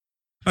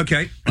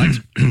Okay, right.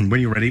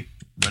 When you're ready.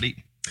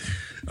 Ready?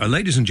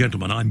 Ladies and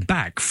gentlemen, I'm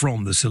back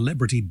from the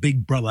Celebrity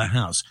Big Brother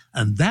house,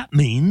 and that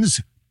means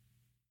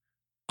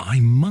I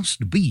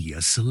must be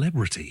a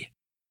celebrity.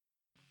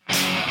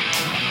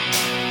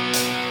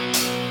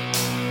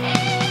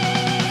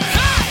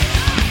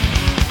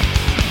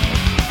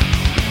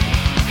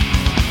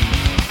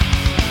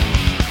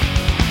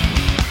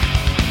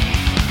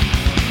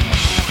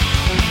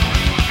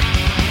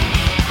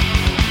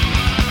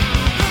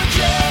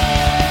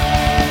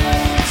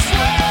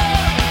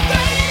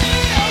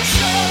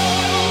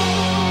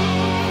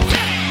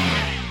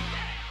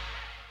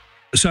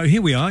 So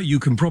here we are. You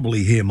can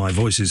probably hear my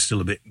voice is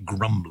still a bit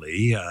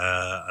grumbly,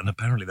 and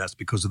apparently that's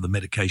because of the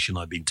medication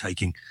I've been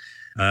taking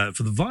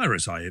for the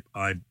virus I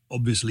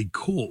obviously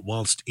caught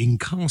whilst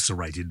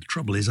incarcerated. The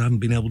trouble is I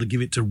haven't been able to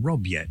give it to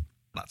Rob yet.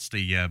 That's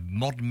the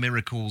modern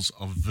miracles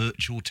of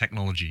virtual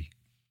technology.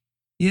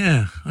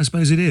 Yeah, I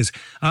suppose it is.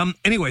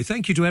 Anyway,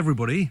 thank you to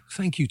everybody.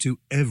 Thank you to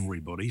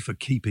everybody for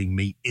keeping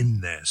me in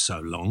there so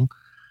long.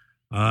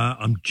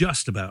 I'm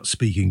just about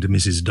speaking to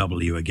Mrs.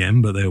 W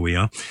again, but there we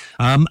are.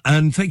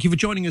 And thank you for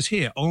joining us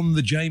here on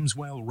the James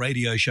Well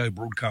radio show,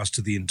 broadcast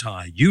to the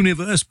entire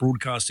universe,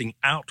 broadcasting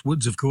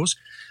outwards, of course,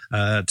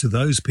 to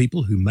those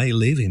people who may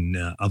live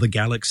in other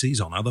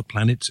galaxies, on other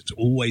planets. It's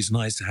always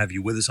nice to have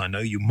you with us. I know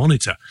you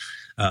monitor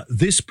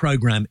this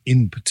program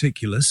in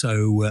particular,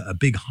 so a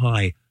big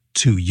hi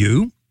to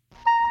you.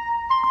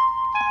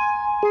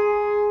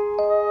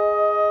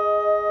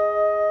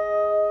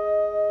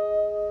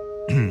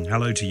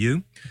 Hello to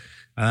you.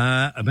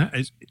 I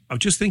was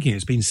just thinking,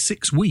 it's been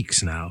 6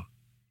 weeks now.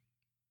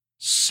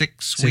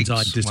 6 since weeks?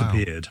 I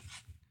disappeared. Wow.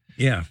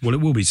 Yeah, well, it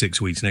will be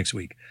 6 weeks next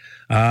week.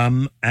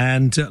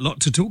 And a lot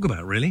to talk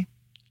about, really.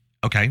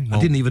 Okay. Well,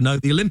 I didn't even know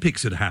the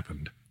Olympics had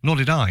happened. Nor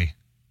did I.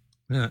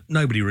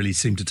 Nobody really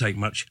seemed to take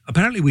much.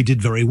 Apparently, we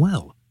did very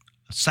well.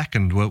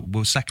 Second,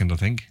 we're second, I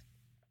think.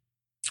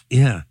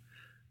 Yeah.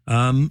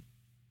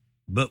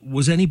 But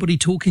was anybody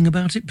talking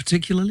about it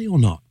particularly or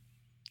not?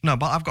 No,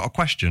 but I've got a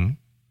question.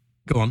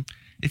 Go on.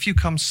 If you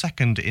come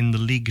second in the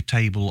league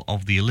table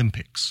of the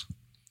Olympics,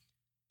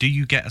 do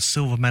you get a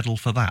silver medal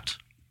for that?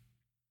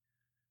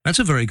 That's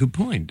a very good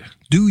point.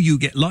 Do you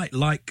get like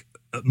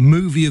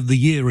movie of the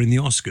year in the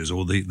Oscars,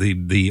 or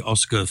the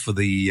Oscar for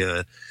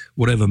the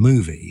whatever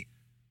movie?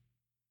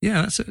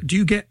 Yeah, do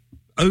you get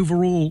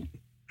overall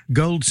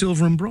gold,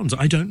 silver and bronze?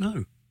 I don't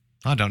know.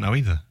 I don't know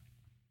either.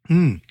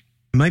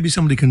 Maybe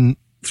somebody can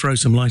throw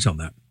some light on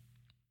that.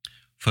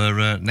 For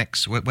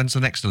when's the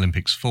next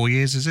Olympics? 4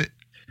 years, is it?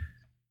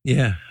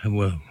 Yeah,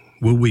 well,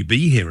 will we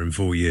be here in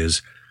 4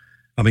 years?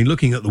 I mean,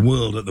 looking at the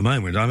world at the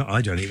moment,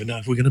 I don't even know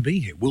if we're going to be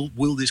here.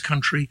 Will this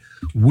country,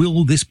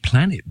 will this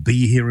planet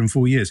be here in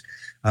 4 years?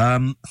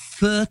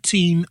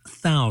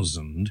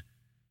 13,000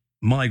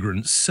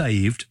 migrants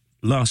saved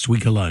last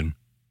week alone.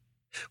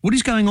 What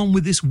is going on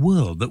with this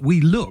world that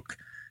we look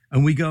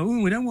and we go,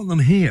 we don't want them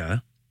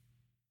here.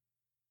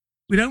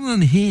 We don't want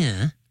them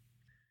here.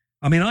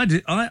 I mean,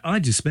 I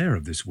despair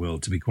of this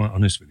world, to be quite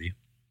honest with you.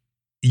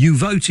 You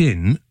vote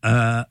in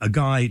a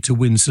guy to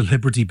win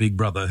Celebrity Big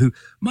Brother who,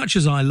 much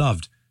as I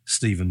loved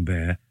Stephen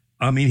Bear,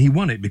 I mean, he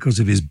won it because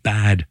of his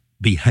bad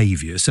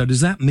behaviour. So does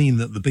that mean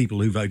that the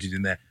people who voted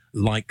in there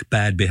like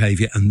bad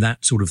behaviour and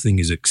that sort of thing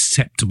is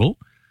acceptable?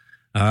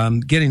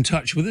 Get in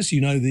touch with us.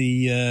 You know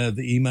the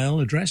email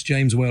address,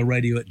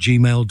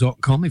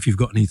 jameswellradio@gmail.com, if you've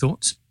got any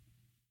thoughts.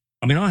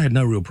 I mean, I had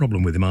no real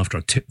problem with him after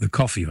I tipped the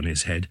coffee on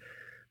his head.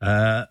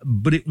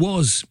 But it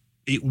was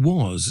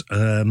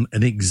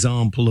an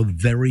example of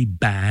very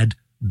bad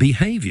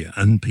behaviour,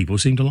 and people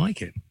seem to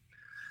like it.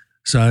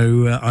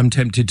 So I'm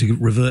tempted to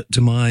revert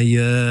to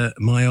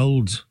my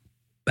old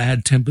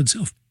bad-tempered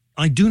self.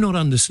 I do not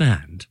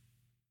understand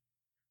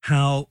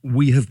how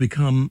we have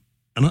become,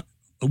 and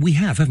we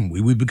have, haven't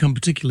we? We've become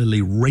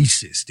particularly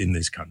racist in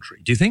this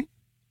country. Do you think?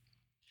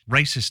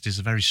 Racist is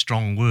a very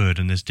strong word,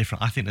 and I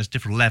think there's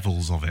different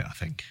levels of it, I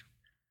think.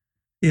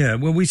 Yeah,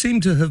 well, we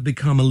seem to have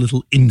become a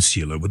little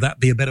insular. Would that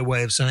be a better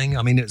way of saying?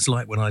 I mean, it's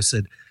like when I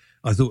said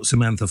I thought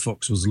Samantha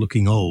Fox was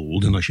looking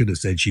old, and I should have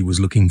said she was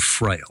looking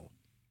frail.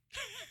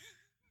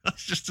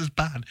 That's just as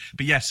bad.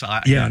 But yes,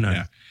 I know.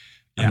 Yeah.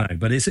 I know,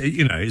 but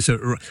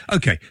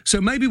okay. So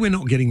maybe we're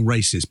not getting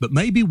racist, but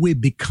maybe we're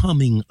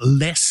becoming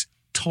less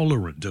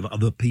tolerant of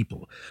other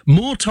people,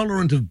 more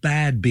tolerant of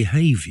bad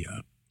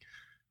behaviour,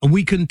 and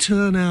we can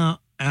turn our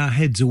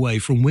heads away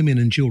from women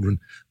and children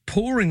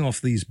pouring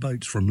off these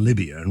boats from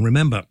Libya. And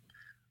remember,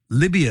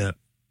 Libya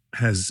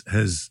has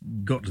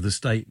got to the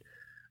state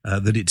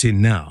that it's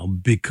in now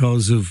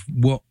because of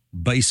what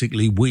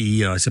basically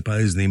we, I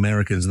suppose, the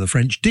Americans and the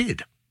French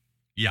did.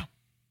 Yeah.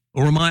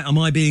 Or am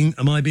I being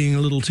a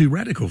little too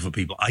radical for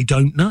people? I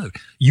don't know.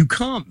 You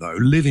can't, though,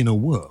 live in a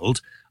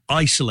world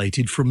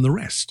isolated from the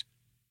rest.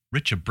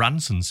 Richard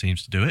Branson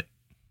seems to do it.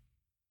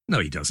 No,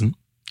 he doesn't.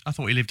 I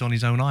thought he lived on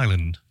his own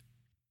island.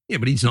 Yeah,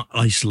 but he's not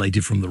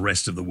isolated from the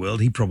rest of the world.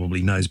 He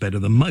probably knows better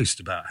than most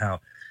about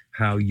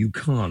how you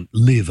can't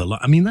live a life.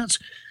 I mean, that's,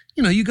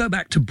 you go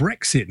back to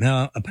Brexit.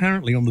 Now,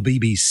 apparently on the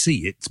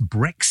BBC, it's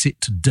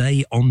Brexit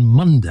Day on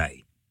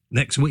Monday.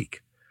 next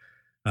week.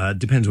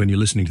 Depends when you're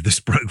listening to this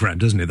program,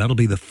 doesn't it? That'll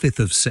be the 5th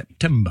of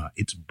September.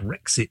 It's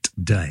Brexit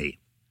Day.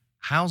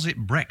 How's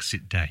it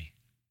Brexit Day?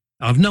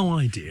 I've no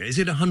idea. Is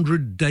it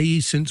 100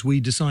 days since we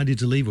decided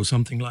to leave or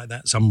something like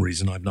that? Some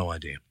reason, I've no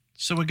idea.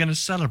 So we're going to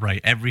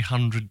celebrate every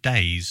 100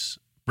 days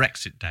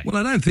Brexit Day? Well,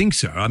 I don't think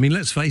so. I mean,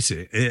 let's face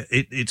it.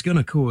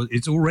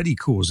 It's already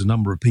caused a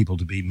number of people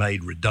to be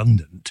made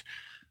redundant.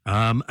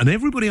 And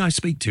everybody I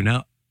speak to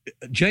now,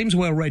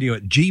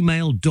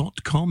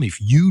 jameswhaleradio@gmail.com.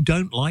 If you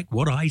don't like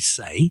what I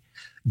say,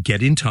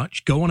 get in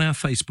touch. Go on our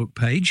Facebook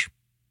page.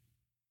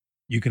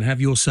 You can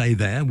have your say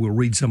there. We'll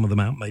read some of them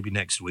out maybe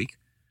next week.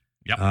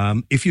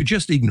 Yep. If you're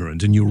just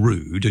ignorant and you're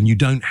rude and you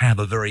don't have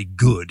a very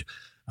good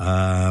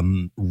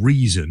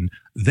reason,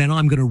 then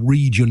I'm going to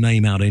read your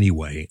name out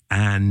anyway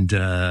and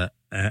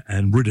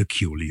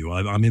ridicule you.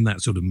 I'm in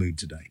that sort of mood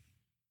today.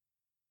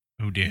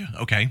 Oh dear.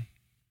 Okay.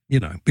 You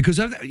know, because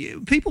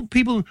people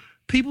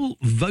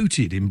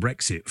voted in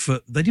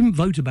Brexit they didn't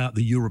vote about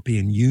the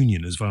European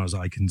Union as far as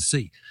I can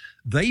see.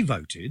 They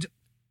voted,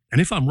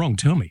 and if I'm wrong,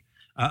 tell me,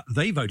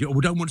 they voted,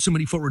 we don't want so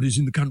many foreigners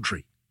in the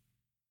country.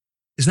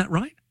 Is that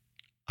right?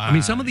 I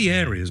mean, some of the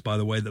areas, by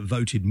the way, that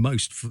voted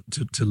most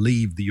to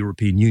leave the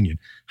European Union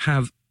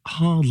have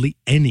hardly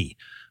any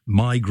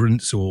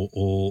migrants or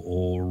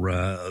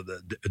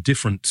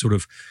different sort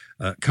of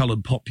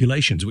coloured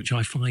populations, which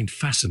I find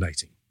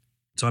fascinating.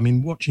 So, I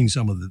mean, watching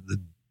some of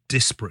the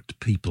disparate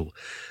people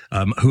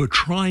who are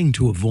trying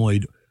to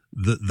avoid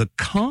the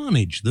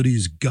carnage that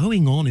is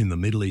going on in the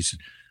Middle East.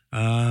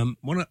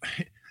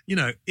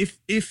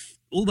 If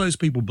all those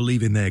people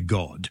believe in their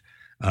God,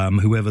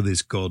 whoever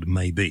this God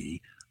may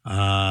be,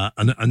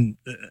 and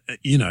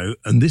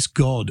this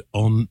God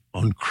on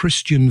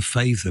Christian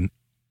faith and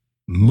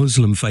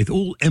Muslim faith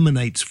all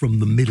emanates from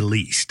the Middle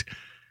East,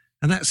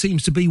 and that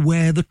seems to be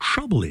where the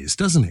trouble is,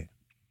 doesn't it?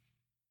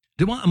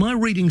 Am I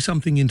reading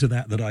something into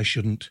that I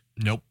shouldn't?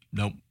 Nope.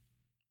 Are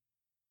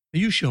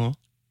you sure?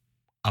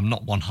 I'm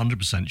not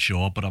 100%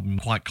 sure, but I'm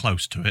quite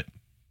close to it.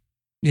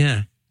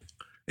 Yeah.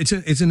 It's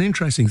an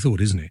interesting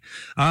thought, isn't it?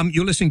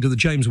 You're listening to the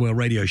James Whale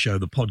Radio Show,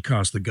 the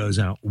podcast that goes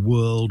out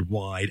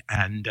worldwide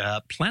and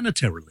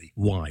planetarily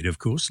wide, of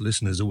course,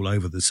 listeners all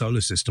over the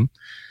solar system.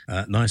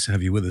 Nice to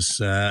have you with us,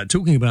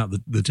 talking about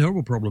the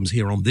terrible problems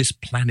here on this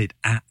planet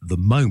at the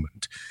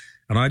moment.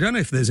 And I don't know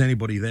if there's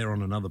anybody there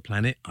on another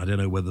planet. I don't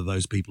know whether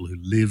those people who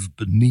live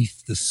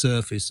beneath the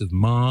surface of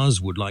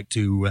Mars would like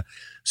to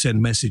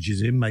send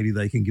messages in. Maybe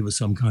they can give us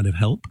some kind of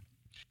help.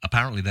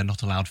 Apparently, they're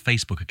not allowed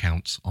Facebook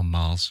accounts on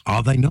Mars.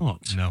 Are they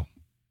not? No.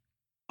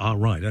 Oh,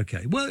 right,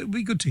 okay. Well, it'd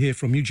be good to hear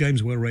from you,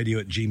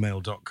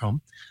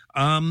 jameswhaleradio@gmail.com.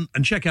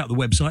 And check out the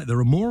website. There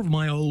are more of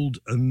my old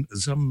and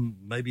some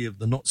maybe of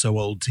the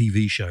not-so-old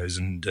TV shows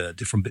and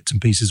different bits and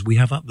pieces we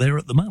have up there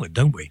at the moment,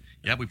 don't we?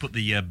 Yeah, we put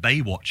the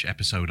Baywatch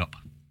episode up.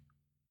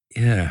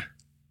 Yeah,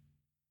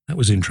 that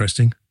was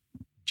interesting.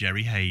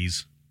 Jerry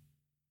Hayes.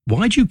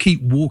 Why do you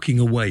keep walking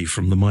away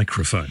from the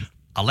microphone?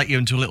 I'll let you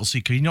into a little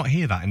secret. Can you not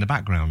hear that in the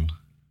background?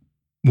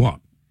 What?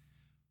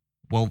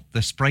 Well,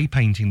 they're spray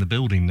painting the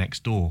building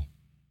next door.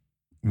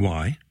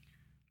 Why?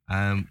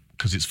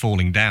 Because it's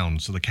falling down,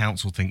 so the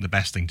council think the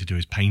best thing to do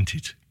is paint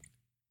it.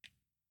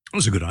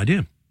 That's a good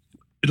idea.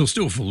 It'll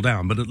still fall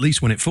down, but at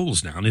least when it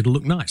falls down, it'll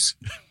look nice.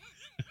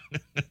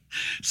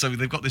 So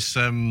they've got this...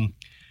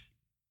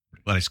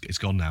 Well, it's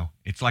gone now.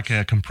 It's like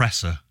a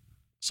compressor.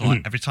 So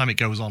every time it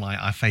goes on,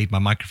 I fade my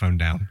microphone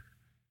down.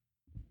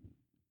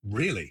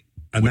 Really?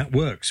 And that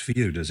works for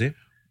you, does it?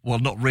 Well,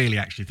 not really,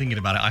 actually. Thinking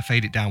about it, I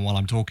fade it down while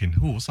I'm talking.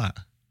 Oh, what's that?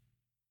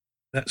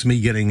 That's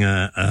me getting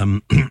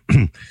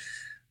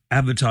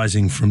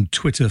advertising from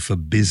Twitter for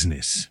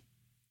Business.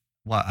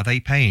 What, are they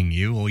paying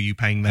you or are you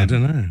paying them? I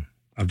don't know.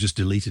 I've just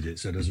deleted it,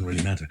 so it doesn't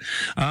really matter.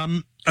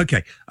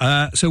 Okay,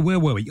 so where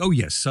were we? Oh,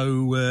 yes,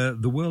 so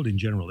the world in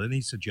general,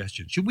 any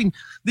suggestions?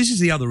 This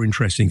is the other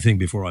interesting thing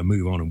before I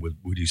move on and we'll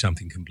do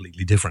something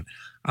completely different.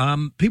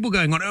 People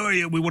going on, oh,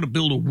 yeah, we want to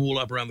build a wall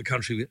up around the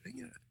country.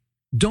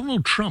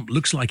 Donald Trump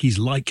looks like he's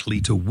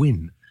likely to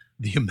win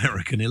the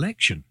American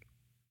election,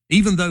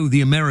 even though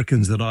the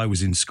Americans that I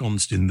was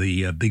ensconced in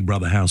the Big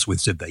Brother house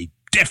with said they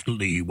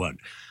definitely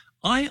won't.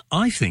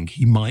 I think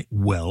he might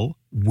well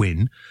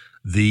win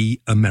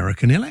the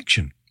American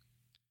election.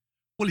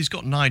 Well, he's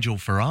got Nigel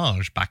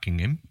Farage backing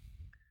him.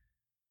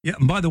 Yeah,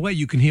 and by the way,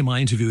 you can hear my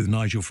interview with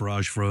Nigel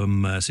Farage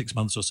from 6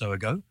 months or so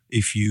ago.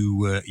 If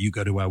you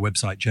go to our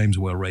website,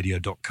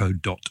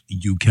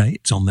 jameswhaleradio.co.uk,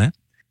 it's on there.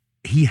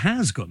 He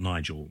has got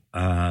Nigel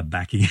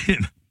backing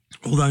him,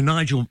 although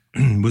Nigel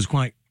was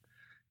quite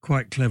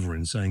clever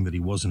in saying that he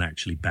wasn't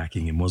actually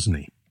backing him, wasn't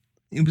he?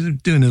 He was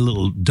doing a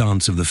little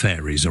dance of the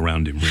fairies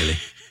around him, really.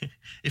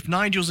 If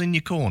Nigel's in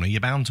your corner, you're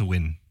bound to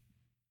win.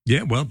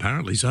 Yeah, well,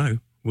 apparently so.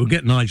 We'll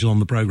get Nigel on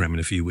the programme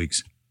in a few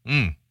weeks.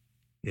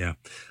 Yeah.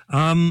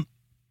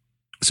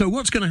 So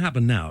what's going to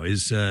happen now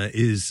is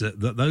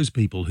that those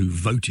people who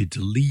voted to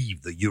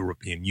leave the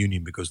European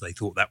Union because they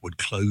thought that would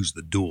close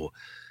the door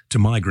to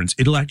migrants,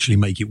 it'll actually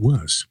make it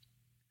worse.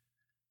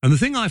 And the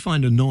thing I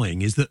find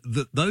annoying is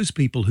that those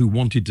people who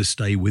wanted to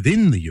stay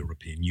within the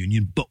European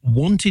Union, but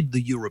wanted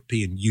the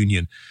European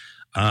Union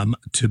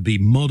to be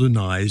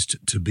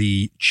modernized, to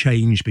be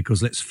changed,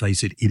 because let's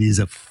face it, it is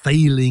a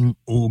failing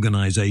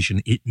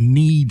organization. It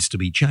needs to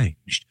be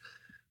changed.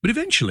 But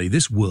eventually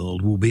this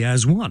world will be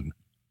as one.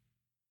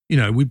 You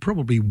know, we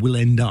probably will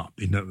end up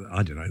in,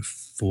 I don't know,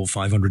 400 or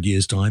 500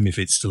 years' time, if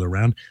it's still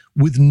around,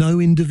 with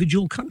no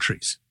individual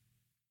countries.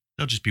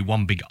 There'll just be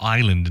one big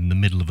island in the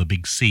middle of a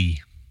big sea.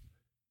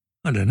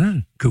 I don't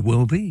know. Could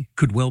well be.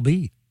 Could well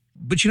be.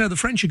 But, you know, the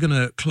French are going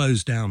to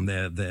close down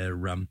their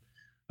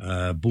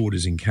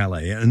borders in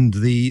Calais, and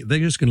they're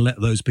just going to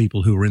let those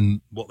people who are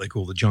in what they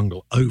call the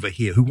jungle over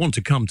here, who want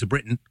to come to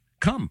Britain,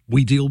 come.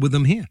 We deal with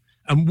them here.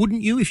 And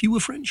wouldn't you if you were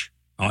French?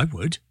 I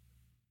would.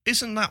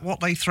 Isn't that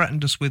what they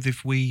threatened us with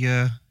if we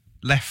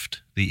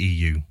left the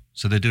EU?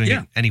 So they're doing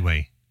it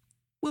anyway.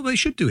 Well, they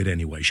should do it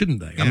anyway, shouldn't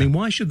they? Yeah. I mean,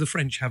 why should the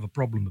French have a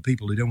problem with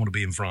people who don't want to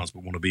be in France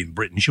but want to be in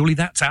Britain? Surely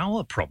that's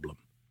our problem.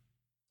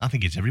 I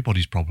think it's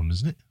everybody's problem,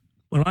 isn't it?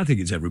 Well, I think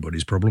it's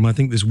everybody's problem. I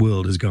think this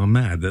world has gone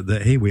mad,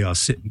 that here we are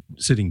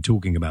sitting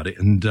talking about it.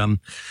 And,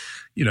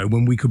 you know,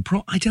 when we could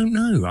I don't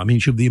know. I mean,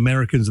 should the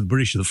Americans, the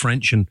British, the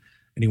French and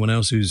anyone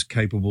else who's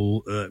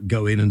capable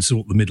go in and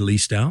sort the Middle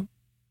East out?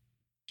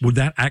 Would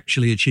that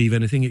actually achieve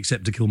anything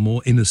except to kill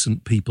more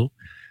innocent people?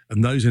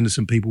 And those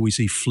innocent people we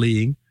see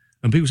fleeing.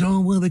 And people say,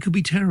 oh, well, there could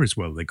be terrorists.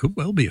 Well, there could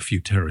well be a few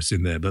terrorists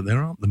in there, but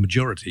there aren't. The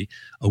majority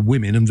are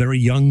women and very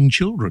young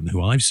children who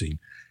I've seen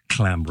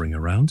clambering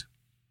around.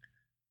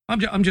 I'm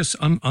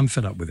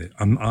fed up with it.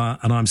 And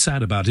I'm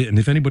sad about it. And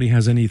if anybody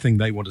has anything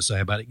they want to say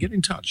about it, get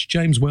in touch.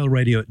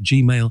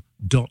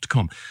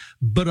 jameswellradio@gmail.com.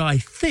 But I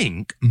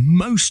think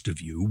most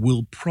of you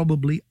will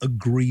probably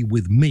agree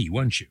with me,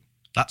 won't you?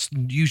 That's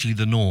usually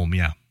the norm,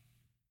 yeah.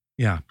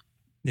 Yeah.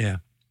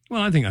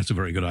 Well, I think that's a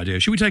very good idea.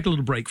 Should we take a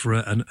little break for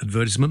an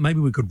advertisement? Maybe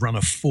we could run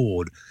a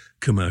Ford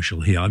commercial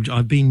here.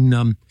 I've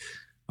been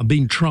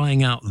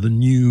trying out the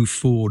new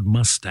Ford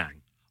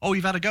Mustang. Oh,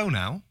 you've had a go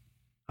now?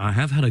 I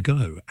have had a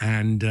go,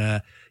 and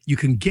you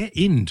can get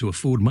into a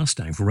Ford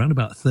Mustang for around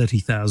about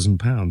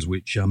 £30,000,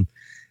 which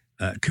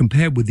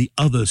compared with the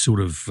other sort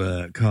of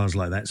cars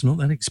like that, it's not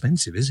that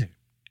expensive, is it?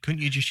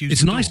 Couldn't you just use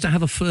It's nice to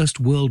have a first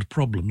world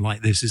problem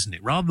like this, isn't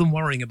it? Rather than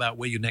worrying about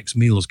where your next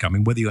meal is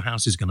coming, whether your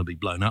house is going to be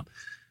blown up,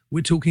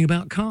 we're talking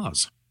about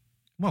cars.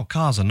 Well,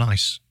 cars are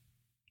nice.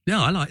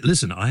 Yeah,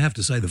 listen, I have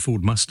to say the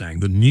Ford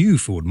Mustang, the new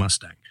Ford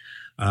Mustang,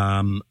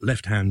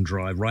 left-hand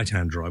drive,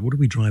 right-hand drive. What do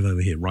we drive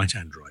over here?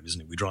 Right-hand drive,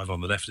 isn't it? We drive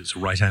on the left. It's a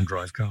right-hand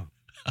drive car.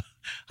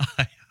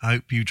 I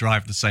hope you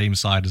drive the same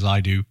side as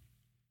I do.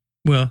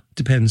 Well,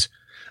 depends.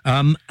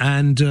 It's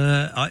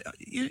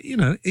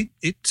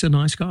a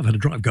nice car. I've had a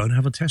drive. Go and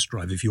have a test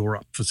drive if you're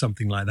up for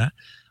something like that.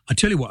 I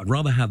tell you what, I'd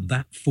rather have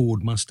that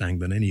Ford Mustang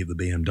than any of the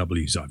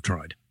BMWs I've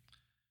tried.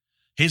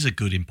 Here's a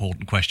good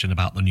important question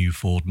about the new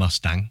Ford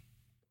Mustang.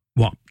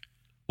 What?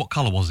 What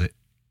colour was it?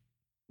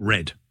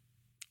 Red.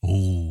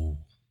 Oh.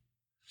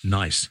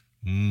 Nice.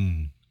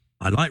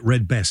 I like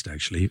red best,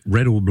 actually,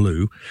 red or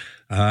blue.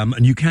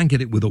 And you can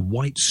get it with a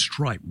white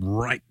stripe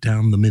right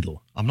down the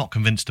middle. I'm not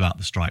convinced about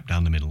the stripe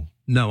down the middle.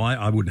 No,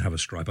 I wouldn't have a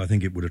stripe. I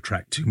think it would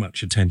attract too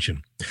much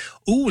attention.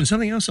 Oh, and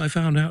something else I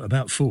found out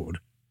about Ford.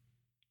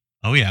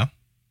 Oh, yeah?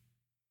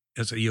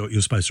 So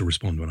you're supposed to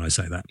respond when I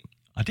say that.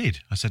 I did.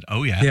 I said,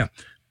 oh, yeah. Yeah.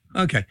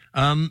 Okay.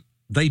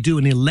 They do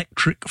an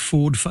electric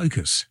Ford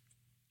Focus.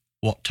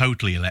 What,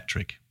 totally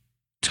electric?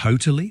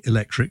 Totally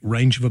electric,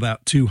 range of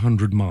about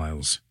 200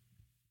 miles.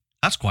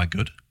 That's quite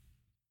good.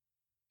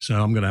 So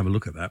I'm going to have a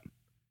look at that.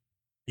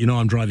 You know,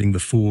 I'm driving the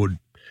Ford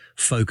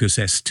Focus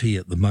ST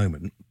at the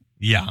moment.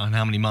 Yeah, and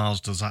how many miles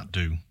does that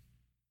do?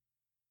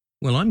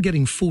 Well, I'm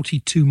getting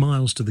 42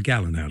 miles to the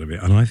gallon out of it,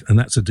 and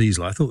that's a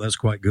diesel. I thought that's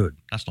quite good.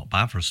 That's not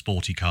bad for a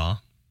sporty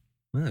car.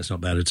 No, it's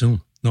not bad at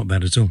all. Not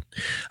bad at all.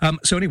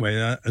 So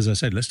anyway, as I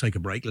said, let's take a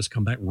break. Let's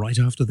come back right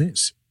after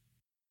this.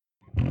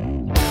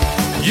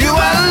 You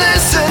are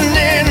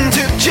listening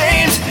to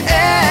James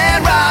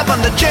and Rob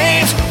on the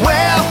James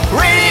Well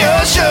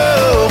Radio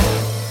Show.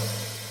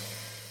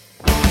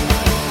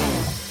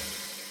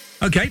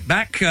 Okay,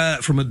 back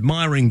from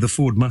admiring the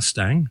Ford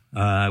Mustang,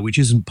 which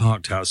isn't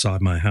parked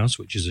outside my house,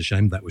 which is a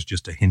shame. That was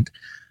just a hint.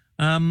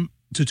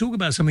 To talk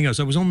about something else,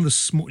 I was on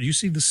you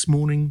see this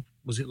morning,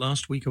 was it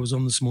last week I was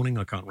on this morning?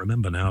 I can't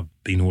remember now.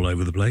 I've been all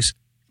over the place.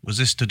 Was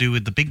this to do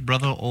with the Big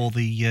Brother or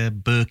the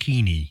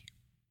Burkini?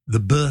 The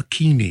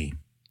Burkini.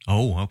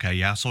 Oh, okay.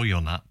 Yeah, I saw you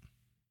on that.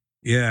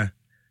 Yeah.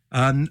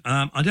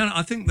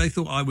 I think they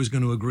thought I was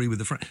going to agree with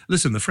the French.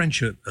 Listen, the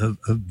French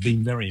have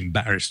been very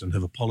embarrassed and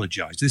have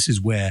apologized. This is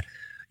where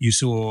you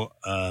saw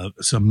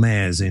some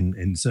mayors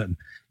in certain...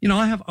 You know,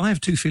 I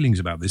have two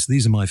feelings about this.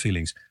 These are my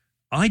feelings.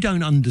 I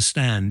don't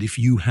understand if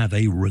you have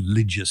a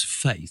religious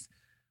faith,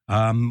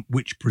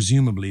 which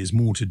presumably is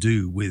more to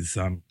do with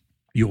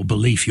your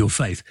belief, your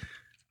faith.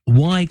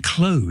 Why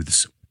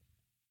clothes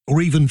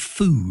or even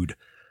food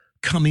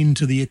come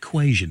into the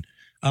equation?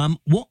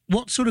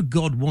 What sort of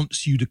God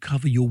wants you to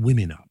cover your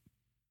women up?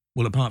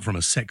 Well, apart from a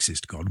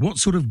sexist God, what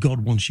sort of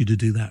God wants you to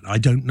do that? I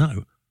don't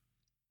know.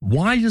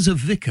 Why does a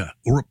vicar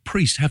or a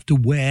priest have to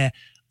wear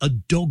a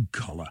dog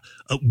collar?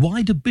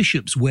 Why do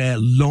bishops wear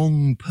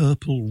long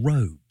purple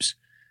robes?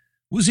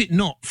 Was it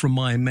not, from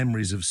my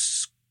memories of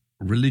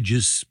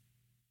religious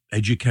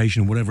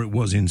education, whatever it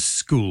was in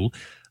school,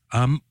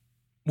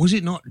 was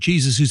it not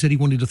Jesus who said he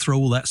wanted to throw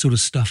all that sort of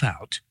stuff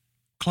out?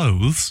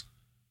 Clothes?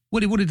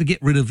 Well, he wanted to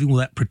get rid of all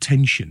that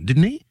pretension,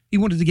 didn't he? He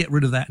wanted to get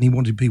rid of that, and he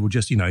wanted people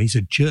just, he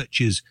said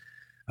churches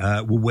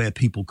were where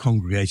people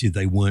congregated,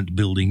 they weren't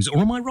buildings. Or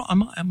am I right?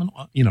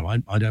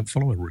 I don't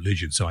follow a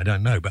religion, so I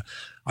don't know, but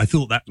I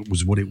thought that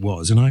was what it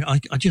was. And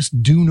I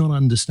just do not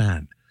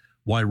understand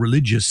why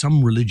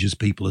some religious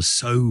people are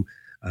so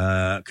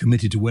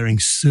committed to wearing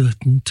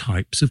certain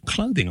types of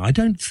clothing. I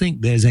don't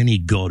think there's any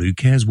God who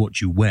cares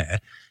what you wear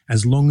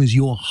as long as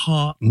your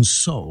heart and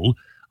soul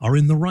are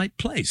in the right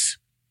place.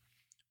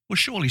 Well,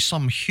 surely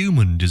some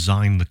human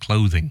designed the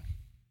clothing.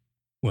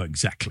 Well,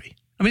 exactly.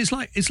 I mean,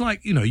 it's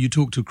like you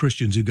talk to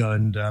Christians who go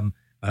and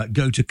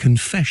go to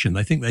confession.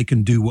 They think they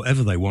can do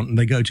whatever they want, and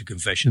they go to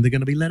confession, they're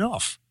going to be let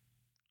off.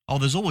 Oh,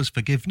 there's always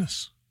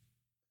forgiveness.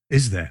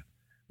 Is there?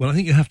 Well, I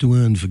think you have to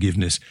earn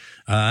forgiveness,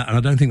 and I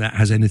don't think that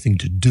has anything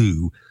to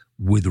do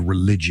with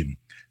religion.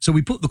 So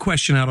we put the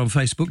question out on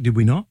Facebook, did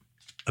we not?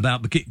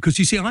 About because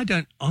you see, I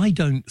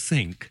don't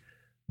think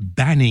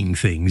banning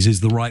things is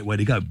the right way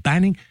to go.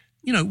 Banning,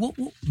 what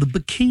the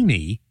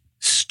bikini,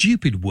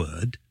 stupid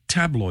word,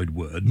 tabloid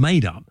word,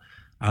 made up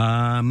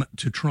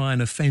to try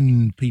and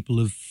offend people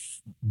of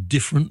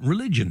different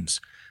religions.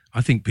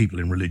 I think people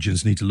in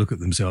religions need to look at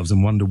themselves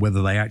and wonder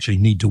whether they actually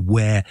need to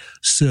wear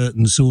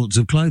certain sorts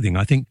of clothing.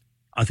 I think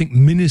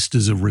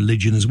ministers of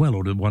religion as well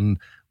ought to wonder,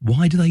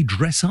 why do they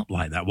dress up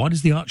like that? Why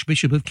does the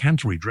Archbishop of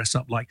Canterbury dress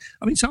up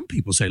some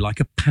people say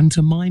like a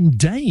pantomime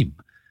dame.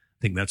 I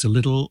think that's a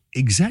little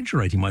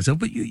exaggerating myself,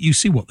 but you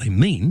see what they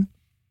mean.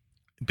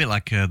 A bit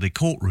like the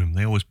courtroom.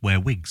 They always wear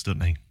wigs, don't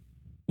they?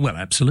 Well,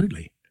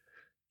 absolutely.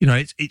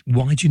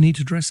 Why do you need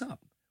to dress up?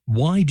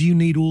 Why do you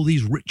need all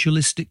these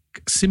ritualistic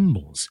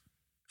symbols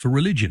for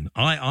religion?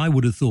 I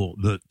would have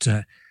thought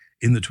that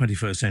in the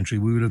 21st century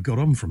we would have got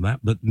on from that,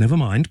 but never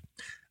mind.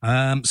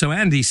 So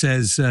Andy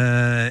says,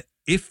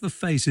 if the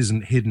face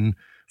isn't hidden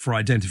for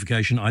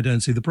identification, I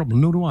don't see the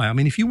problem, nor do I. I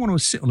mean, if you want to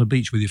sit on a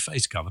beach with your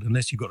face covered,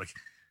 unless you've got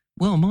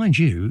well, mind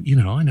you,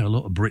 I know a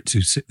lot of Brits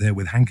who sit there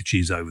with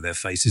handkerchiefs over their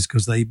faces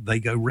because they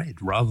go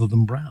red rather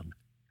than brown.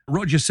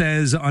 Roger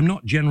says, I'm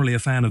not generally a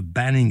fan of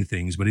banning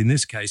things, but in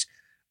this case,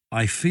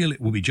 I feel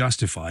it will be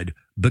justified.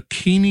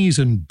 Bikinis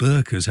and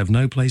burqas have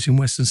no place in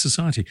Western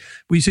society.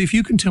 Well, you see, if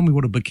you can tell me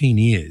what a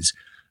bikini is,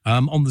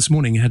 on this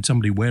morning I had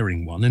somebody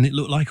wearing one and it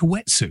looked like a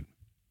wetsuit.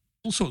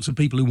 All sorts of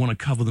people who want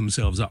to cover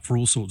themselves up for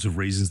all sorts of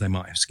reasons. They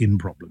might have skin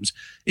problems.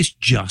 It's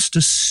just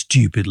a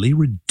stupidly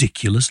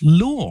ridiculous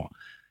law.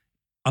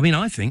 I mean,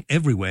 I think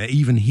everywhere,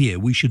 even here,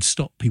 we should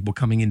stop people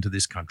coming into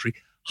this country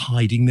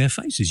hiding their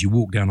faces. You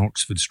walk down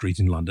Oxford Street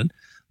in London,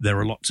 there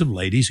are lots of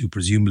ladies who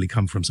presumably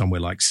come from somewhere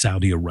like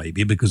Saudi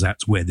Arabia because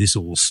that's where this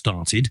all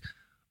started.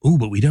 Oh,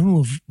 but we don't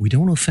want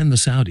to offend the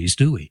Saudis,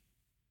 do we?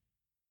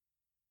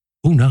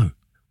 Oh, no.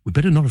 We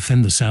better not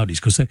offend the Saudis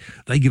because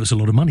they give us a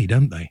lot of money,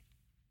 don't they?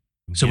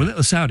 So we'll let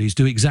the Saudis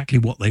do exactly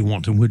what they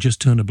want and we'll just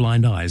turn a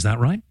blind eye. Is that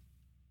right?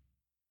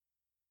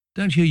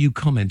 Don't hear you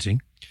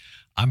commenting.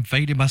 I'm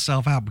fading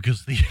myself out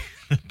because the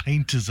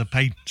painters are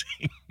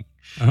painting.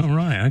 Oh,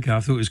 right. Okay. I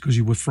thought it was because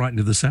you were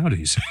frightened of the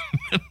Saudis.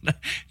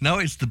 No,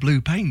 it's the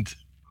blue paint.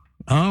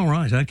 Oh,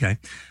 right. Okay.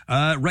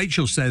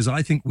 Rachel says,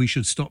 I think we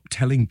should stop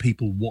telling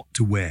people what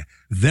to wear.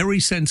 Very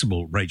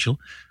sensible, Rachel.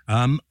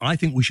 I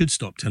think we should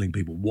stop telling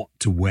people what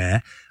to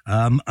wear.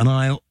 And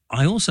I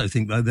also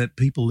think, though, that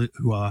people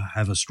who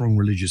have a strong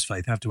religious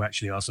faith have to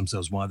actually ask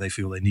themselves why they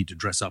feel they need to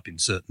dress up in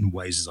certain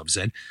ways, as I've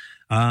said.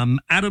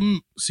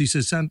 Adam, she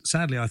says,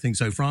 sadly, I think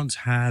so. France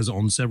has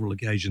on several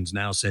occasions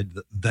now said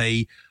that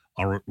they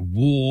are at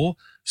war,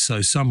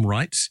 so some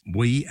rights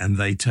we and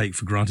they take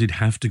for granted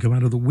have to go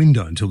out of the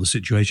window until the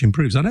situation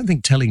improves. I don't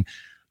think telling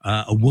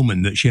a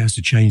woman that she has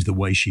to change the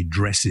way she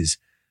dresses,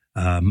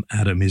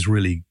 Adam, is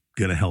really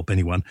going to help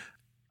anyone.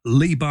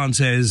 Lee Barnes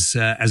says,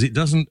 if it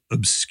doesn't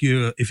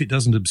obscure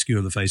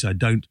the face, I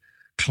don't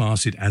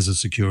class it as a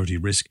security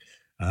risk.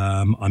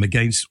 I'm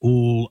against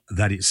all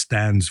that it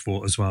stands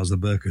for as far as the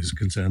burqa is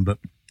concerned, but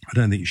I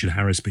don't think you should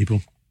harass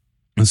people.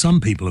 And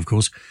some people, of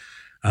course,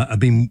 are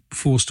being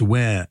forced to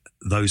wear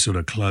those sort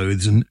of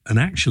clothes and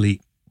actually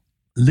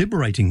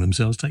liberating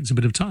themselves takes a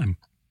bit of time.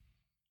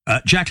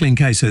 Jacqueline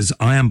Kay says,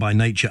 I am by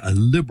nature a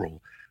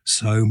liberal,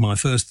 so my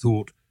first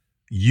thought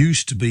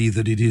used to be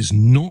that it is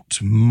not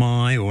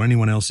my or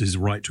anyone else's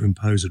right to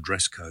impose a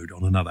dress code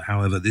on another.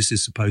 However, this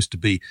is supposed to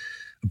be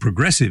a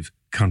progressive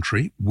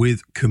country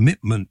with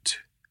commitment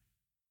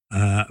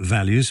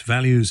values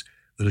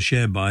that are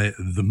shared by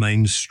the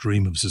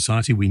mainstream of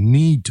society. We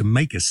need to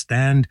make a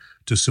stand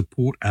to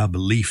support our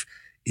belief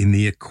in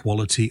the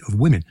equality of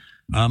women.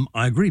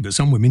 I agree, but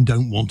some women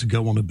don't want to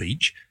go on a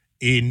beach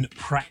in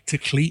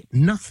practically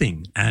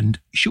nothing. And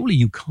surely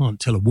you can't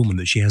tell a woman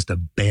that she has to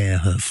bare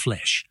her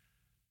flesh.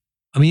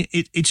 I mean,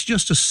 it's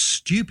just a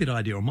stupid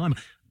idea on my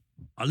mind.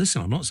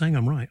 Listen, I'm not saying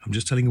I'm right. I'm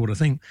just telling you what I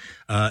think.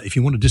 If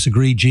you want to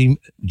disagree,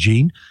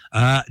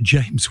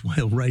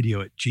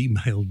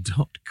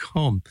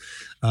 jameswhaleradio@gmail.com.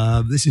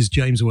 This is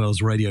James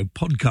Whale's Radio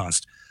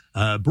Podcast,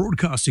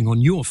 broadcasting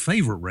on your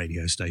favorite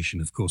radio station,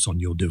 of course, on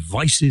your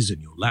devices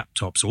and your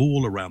laptops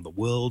all around the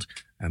world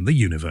and the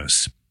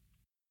universe.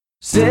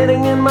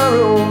 Sitting in my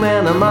room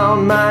and I'm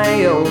on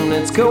my own.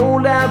 It's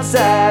cold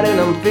outside and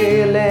I'm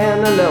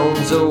feeling alone.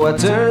 So I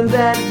turn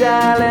that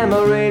dial and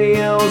my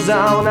radio's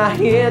on. I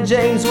hear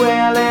James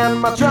Whale and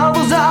my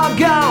troubles are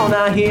gone.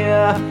 I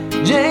hear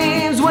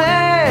James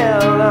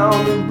Whale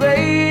on the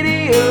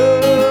radio.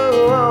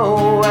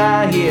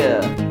 I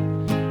hear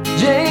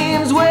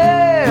James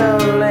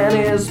Whale and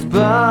his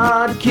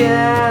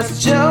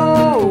podcast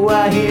show.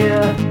 I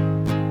hear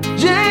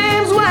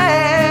James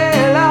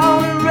Whale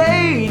on the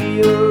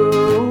radio.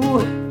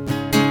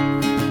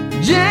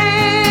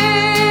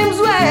 James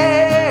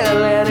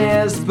Whale and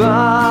his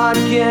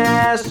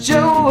podcast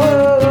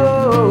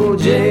show.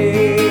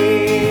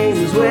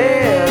 James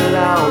Whale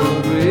on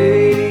the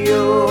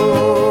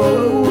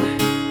radio.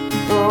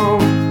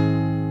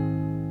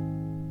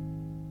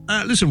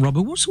 Listen,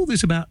 Robert, what's all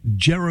this about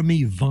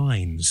Jeremy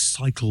Vine's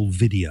cycle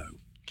video?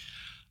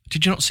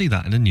 Did you not see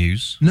that in the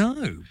news?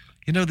 No.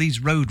 You know these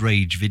road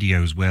rage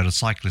videos where a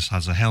cyclist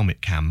has a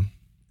helmet cam?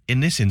 In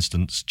this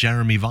instance,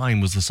 Jeremy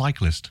Vine was the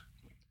cyclist.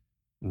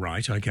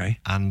 Right, okay.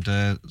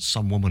 And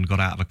some woman got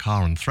out of a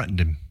car and threatened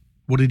him.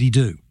 What did he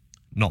do?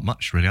 Not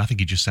much, really. I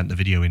think he just sent the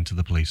video in to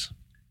the police.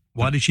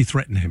 Why did she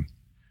threaten him?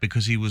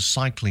 Because he was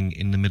cycling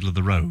in the middle of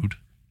the road,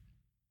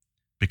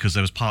 because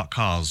there was parked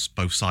cars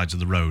both sides of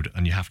the road,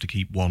 and you have to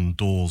keep one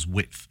door's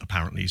width,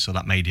 apparently, so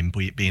that made him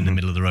be in the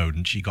middle of the road,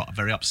 and she got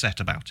very upset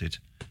about it.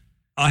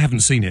 I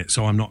haven't seen it,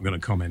 so I'm not going to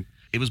comment.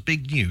 It was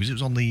big news. It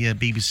was on the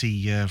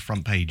BBC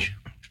front page.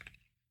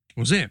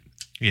 Was it?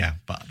 Yeah,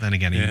 but then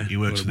again, he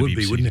works for the would BBC.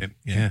 Be, wouldn't it?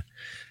 Yeah.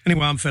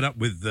 Anyway, I'm fed up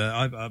with.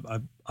 I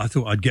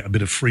thought I'd get a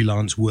bit of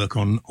freelance work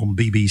on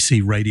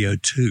BBC Radio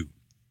 2.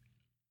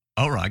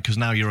 All right, because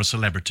now you're a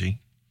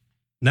celebrity.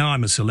 Now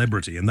I'm a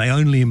celebrity, and they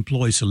only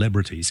employ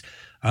celebrities.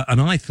 And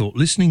I thought,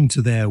 listening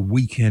to their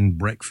weekend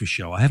breakfast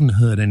show, I haven't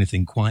heard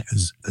anything quite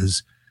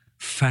as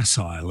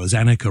facile as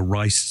Annika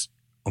Rice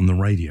on the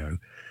radio.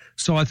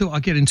 So I thought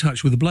I'd get in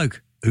touch with a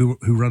bloke who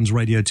runs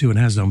Radio 2 and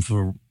has done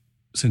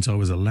since I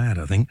was a lad,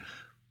 I think.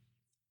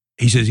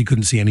 He says he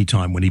couldn't see any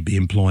time when he'd be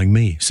employing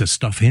me, so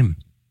stuff him.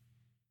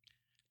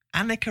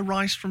 Annika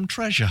Rice from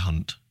Treasure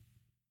Hunt?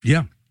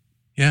 Yeah.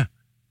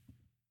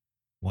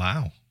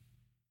 Wow.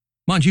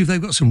 Mind you, they've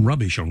got some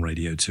rubbish on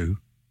Radio 2.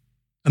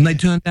 And they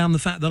turned down the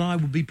fact that I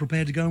would be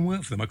prepared to go and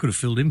work for them. I could have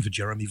filled in for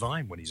Jeremy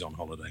Vine when he's on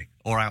holiday.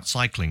 Or out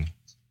cycling.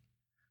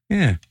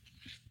 Yeah.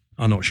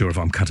 I'm not sure if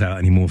I'm cut out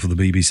anymore for the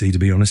BBC, to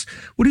be honest.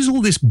 What is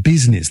all this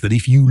business that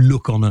if you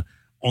look on the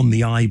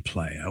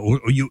iPlayer,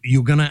 or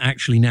you're going to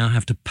actually now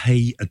have to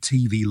pay a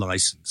TV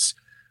license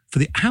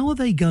for how are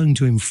they going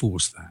to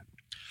enforce that?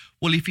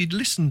 Well, if you'd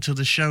listened to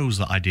the shows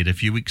that I did a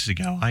few weeks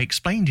ago, I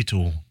explained it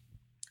all.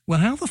 Well,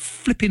 how the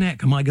flipping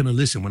heck am I going to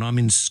listen when I'm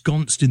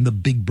ensconced in the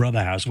Big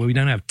Brother house where we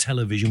don't have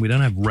television, we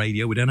don't have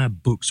radio, we don't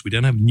have books, we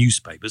don't have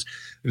newspapers.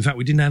 In fact,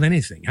 we didn't have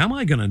anything. How am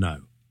I going to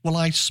know? Well,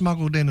 I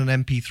smuggled in an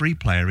MP3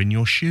 player in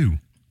your shoe.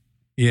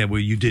 Yeah, well,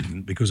 you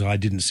didn't, because I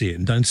didn't see it.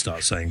 And don't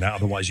start saying that,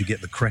 otherwise you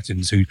get the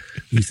cretins who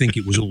think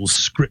it was all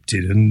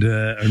scripted and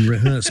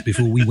rehearsed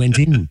before we went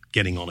in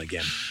getting on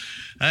again.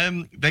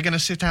 They're going to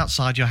sit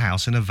outside your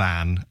house in a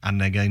van,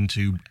 and they're going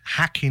to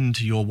hack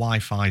into your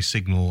Wi-Fi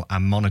signal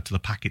and monitor the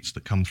packets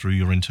that come through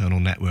your internal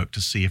network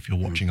to see if you're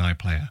watching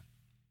iPlayer.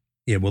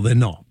 Yeah, well, they're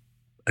not.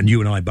 And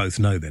you and I both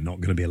know they're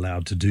not going to be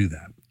allowed to do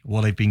that.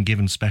 Well, they've been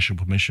given special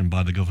permission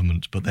by the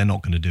government, but they're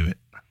not going to do it.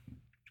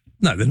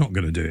 No, they're not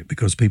going to do it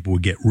because people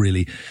would get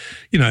really,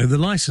 the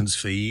license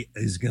fee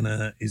is going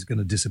to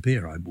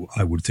disappear.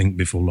 I would think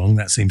before long.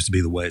 That seems to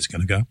be the way it's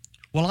going to go.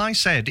 Well, I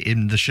said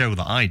in the show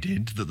that I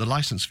did that the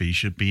license fee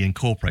should be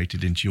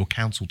incorporated into your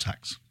council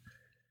tax.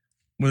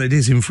 Well, it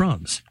is in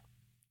France.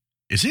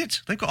 Is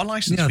it? They've got a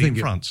license fee in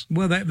France.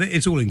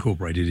 It's all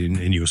incorporated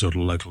in your sort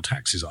of local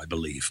taxes, I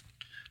believe.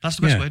 That's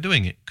the best way of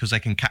doing it, because they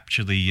can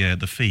capture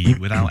the fee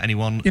without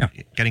anyone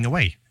getting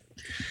away.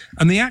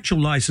 And the actual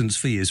license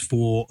fee is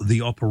for the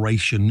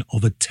operation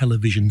of a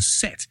television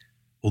set.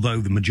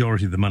 Although the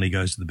majority of the money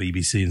goes to the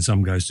BBC and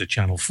some goes to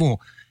Channel 4,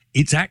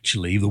 it's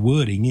actually, the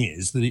wording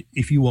is that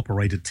if you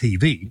operate a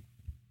TV,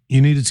 you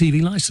need a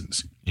TV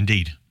license.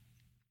 Indeed.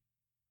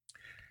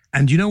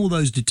 And all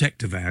those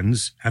detector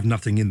vans have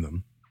nothing in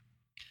them?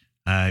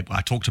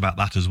 I talked about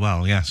that as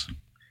well, yes.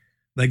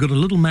 They got a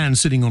little man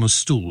sitting on a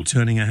stool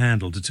turning a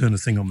handle to turn a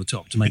thing on the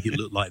top to make it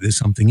look like there's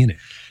something in it.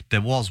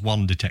 There was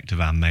one detector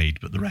van made,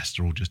 but the rest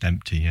are all just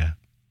empty, yeah.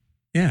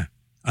 Yeah.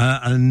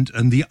 And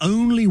the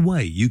only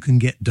way you can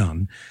get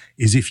done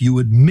is if you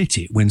admit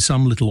it when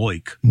some little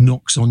oik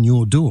knocks on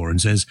your door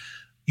and says,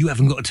 you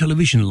haven't got a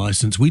television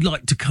license, we'd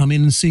like to come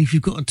in and see if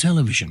you've got a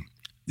television.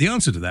 The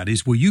answer to that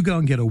is, well, you go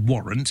and get a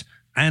warrant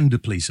and a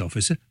police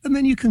officer, and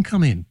then you can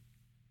come in.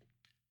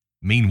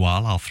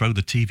 Meanwhile, I'll throw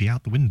the TV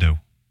out the window.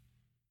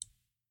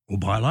 Or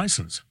buy a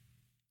license.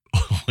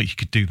 Oh, you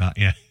could do that,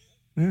 yeah.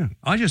 Yeah.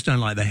 I just don't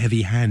like the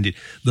heavy-handed,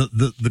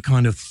 the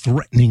kind of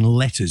threatening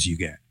letters you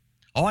get.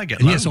 Oh, I get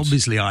And loads. yes,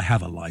 obviously I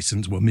have a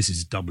license. Well,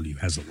 Mrs. W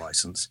has a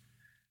license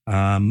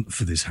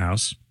for this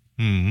house.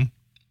 I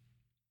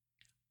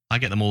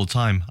get them all the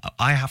time.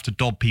 I have to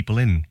dob people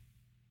in.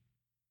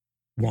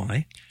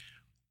 Why?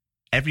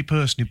 Every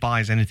person who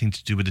buys anything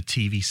to do with a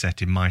TV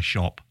set in my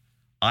shop,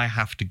 I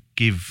have to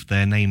give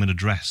their name and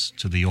address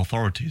to the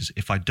authorities.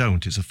 If I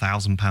don't, it's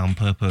 £1,000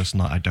 per person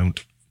that I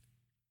don't.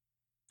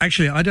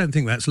 Actually, I don't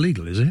think that's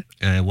legal, is it?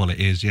 Well, it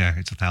is, yeah.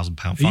 It's £1,000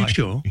 fine. Are you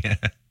sure? Yeah.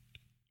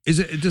 Is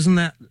it? Doesn't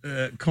that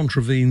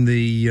contravene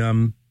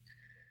the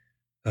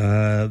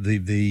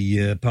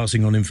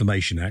Passing On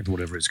Information Act,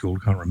 whatever it's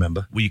called? Can't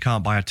remember. Well, you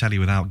can't buy a telly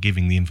without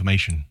giving the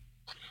information.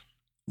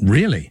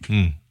 Really?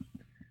 Mm.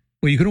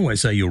 Well, you can always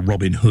say you're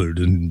Robin Hood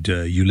and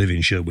you live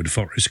in Sherwood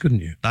Forest,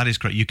 couldn't you? That is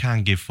correct. You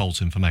can give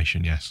false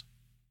information, yes.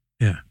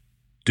 Yeah.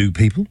 Do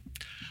people?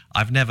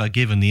 I've never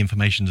given the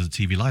information to the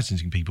TV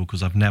licensing people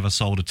because I've never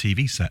sold a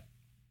TV set.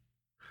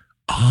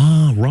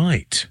 Ah,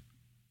 right.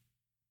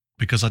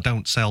 Because I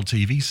don't sell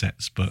TV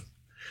sets, but...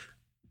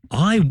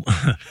 I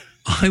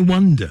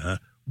wonder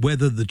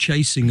whether the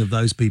chasing of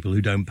those people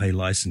who don't pay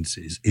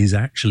licenses is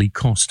actually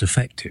cost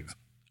effective.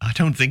 I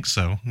don't think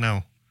so,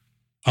 no.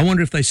 I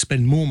wonder if they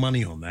spend more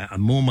money on that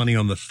and more money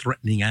on the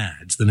threatening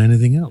ads than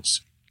anything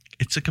else.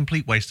 It's a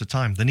complete waste of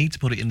time. They need to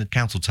put it in the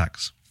council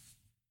tax.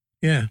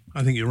 Yeah,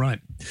 I think you're right.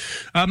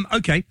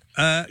 Okay,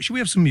 should we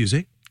have some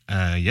music?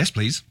 Yes,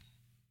 please.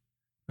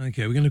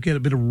 Okay, we're going to get a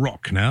bit of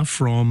rock now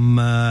from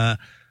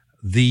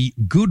the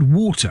Good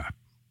Water.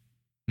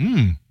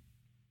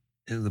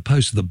 As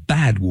opposed to the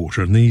Bad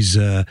Water. And these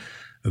are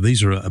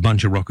a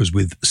bunch of rockers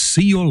with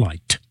See Your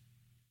Light.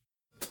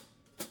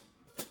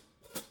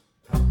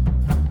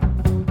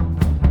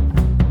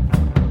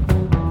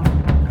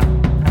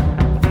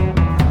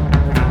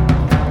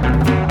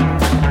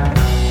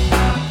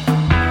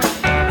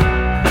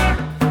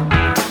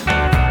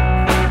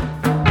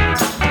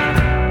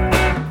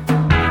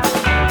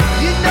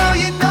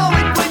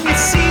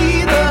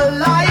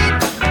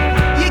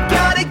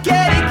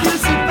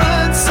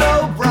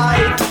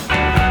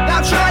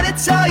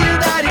 Tell you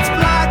that it's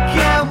black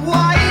and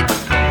white,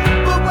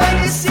 but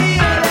when you see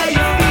it,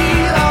 you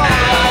feel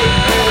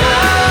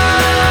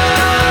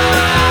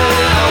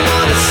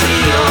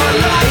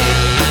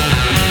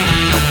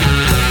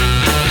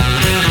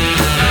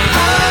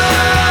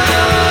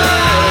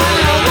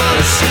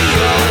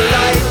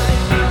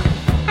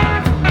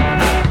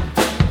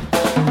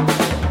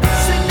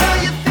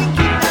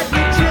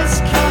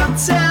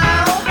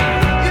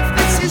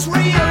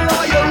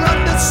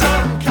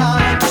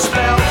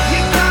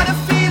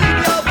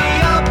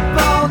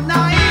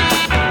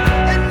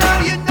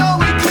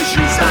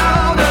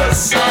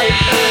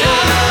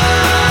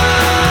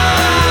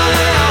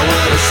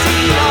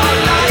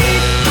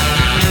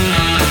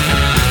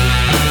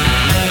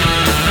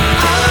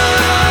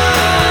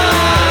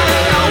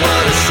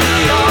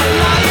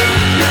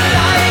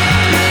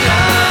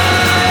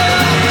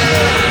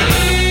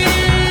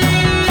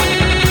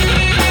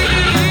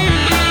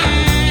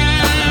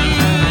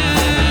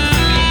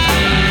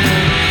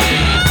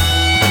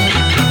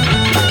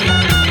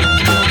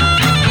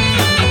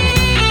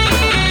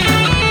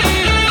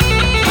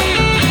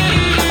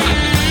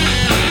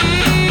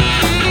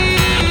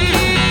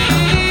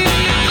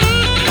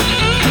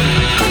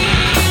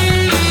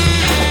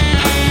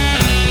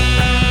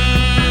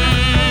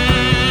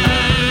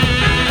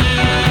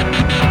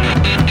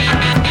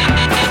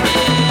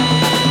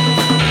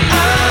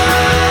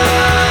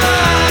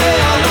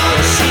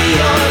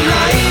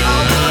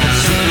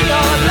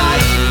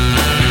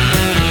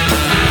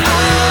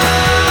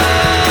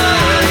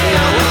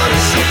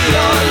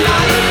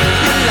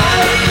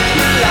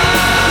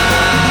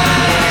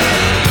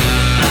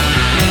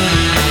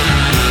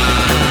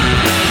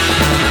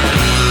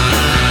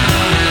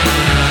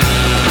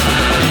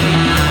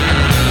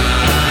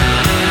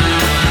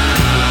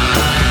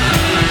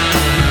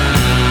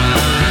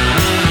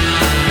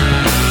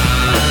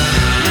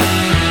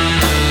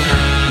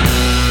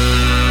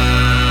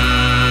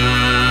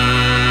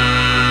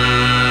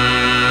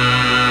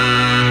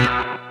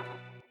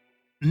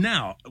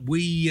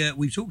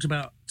we've talked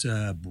about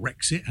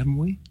Brexit, haven't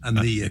we? And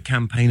the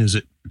campaigners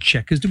at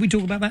Chequers. Did we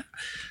talk about that?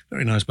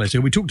 Very nice place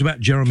here. We talked about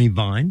Jeremy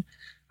Vine.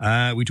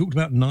 We talked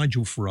about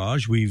Nigel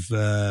Farage.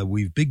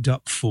 We've bigged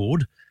up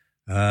Ford.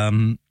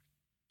 I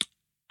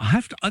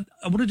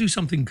want to do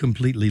something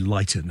completely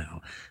lighter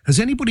now. Has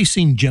anybody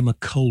seen Gemma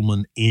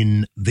Coleman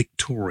in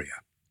Victoria?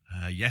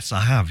 Yes,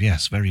 I have.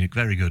 Yes, very,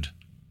 very good.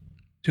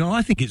 You know,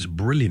 I think it's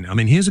brilliant. I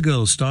mean, here's a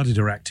girl who started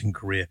her acting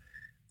career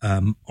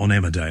on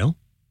Emmerdale,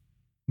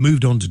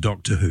 moved on to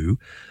Doctor Who,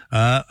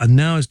 and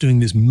now is doing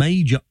this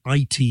major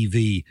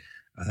ITV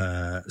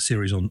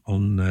series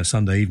on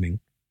Sunday evening.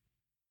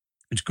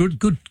 It's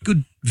good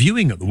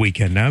viewing at the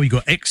weekend now. You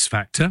got X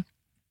Factor,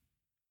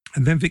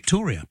 and then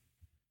Victoria.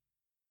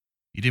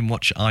 You didn't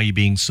watch Are You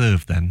Being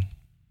Served then?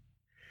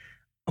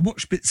 I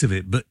watched bits of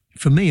it, but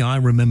for me, I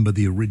remember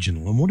the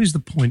original. And what is the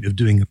point of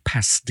doing a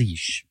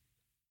pastiche?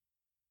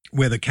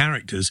 where the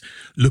characters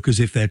look as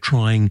if they're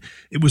trying.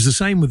 It was the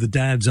same with the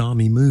Dad's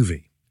Army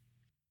movie.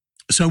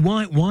 So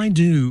why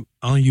do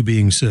Are You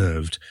Being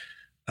Served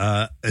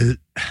and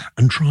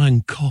try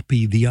and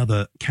copy the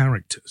other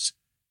characters?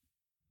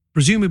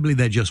 Presumably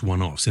they're just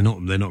one-offs. They're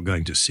not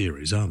going to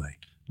series, are they?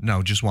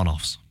 No, just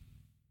one-offs.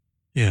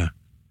 Yeah.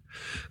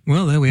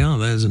 Well, there we are.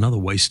 There's another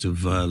waste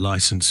of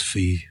license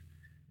fee,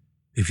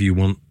 if you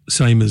want.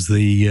 Same as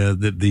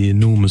the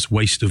enormous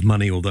waste of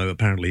money, although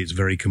apparently it's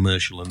very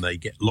commercial and they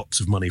get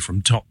lots of money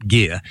from Top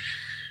Gear.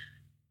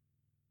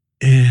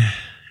 The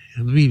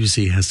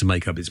BBC has to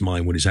make up its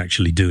mind what it's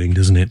actually doing,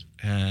 doesn't it?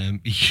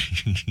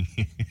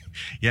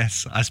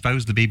 Yes, I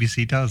suppose the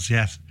BBC does,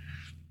 yes.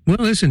 Well,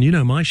 listen,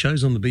 my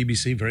show's on the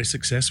BBC, very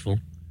successful.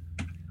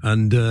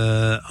 And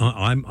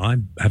I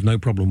have no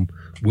problem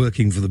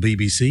working for the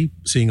BBC,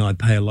 seeing I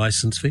pay a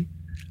licence fee.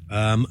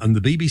 And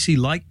the BBC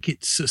like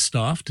its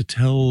staff to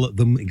tell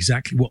them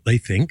exactly what they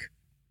think.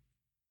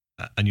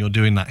 And you're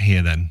doing that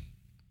here then?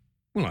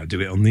 Well, I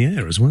do it on the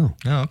air as well.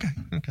 Oh,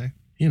 okay.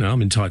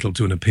 I'm entitled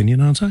to an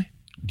opinion, aren't I?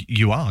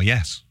 You are,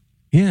 yes.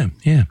 Yeah.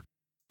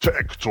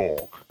 Tech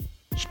Talk,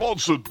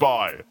 sponsored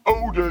by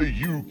Odour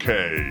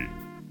UK.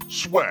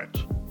 Sweat,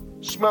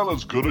 smell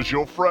as good as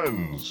your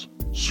friends.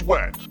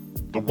 Sweat,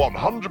 the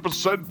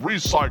 100%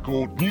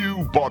 recycled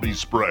new body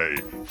spray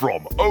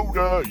from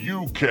Odour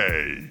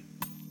UK.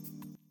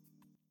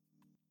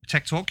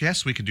 Tech Talk,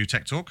 yes, we can do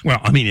Tech Talk.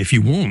 Well, I mean, if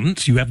you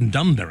want, you haven't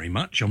done very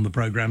much on the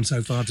programme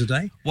so far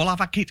today. Well, I've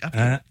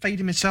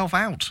faded myself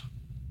out.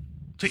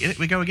 So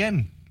we go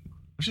again.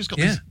 I've just got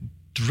this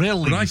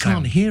drilling But I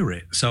sound. can't hear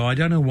it, so I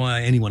don't know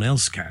why anyone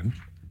else can.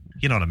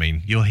 You know what I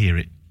mean? You'll hear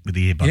it with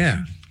the earbuds.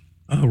 Yeah.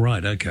 Oh,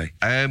 right, okay.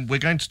 We're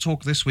going to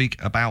talk this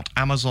week about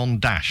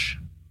Amazon Dash.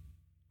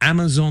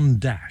 Amazon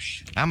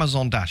Dash.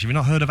 Amazon Dash. Have you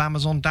not heard of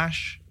Amazon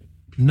Dash?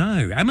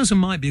 No. Amazon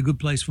might be a good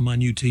place for my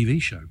new TV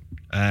show.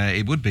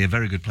 It would be a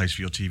very good place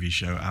for your TV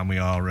show, and we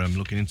are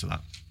looking into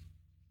that.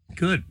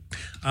 Good.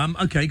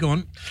 Okay, go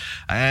on.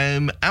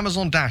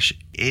 Amazon Dash,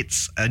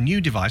 it's a new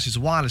device. It's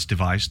a wireless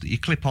device that you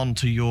clip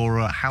onto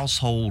your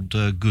household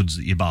goods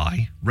that you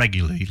buy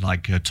regularly,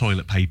 like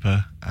toilet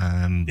paper,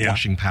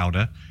 washing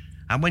powder.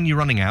 And when you're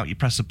running out, you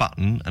press a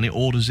button and it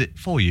orders it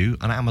for you,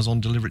 and Amazon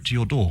deliver it to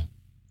your door.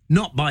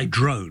 Not by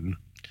drone.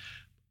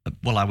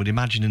 Well, I would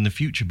imagine in the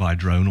future by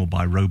drone or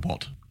by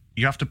robot.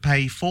 You have to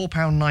pay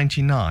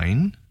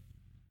 £4.99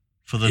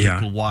 for the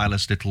little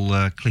wireless little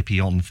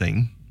clippy-on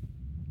thing.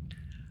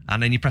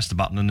 And then you press the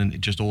button and then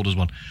it just orders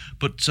one.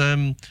 But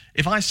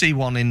if I see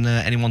one in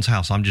anyone's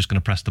house, I'm just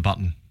going to press the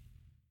button.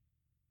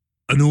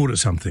 And order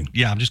something.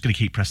 Yeah, I'm just going to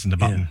keep pressing the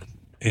button.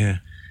 Yeah.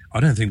 I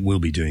don't think we'll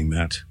be doing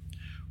that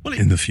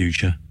in the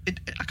future.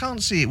 I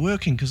can't see it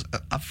working because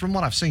from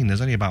what I've seen,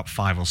 there's only about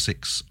 5 or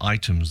 6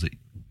 items that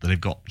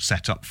they've got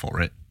set up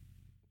for it.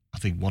 I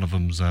think one of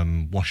them's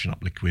washing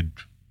up liquid,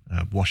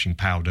 washing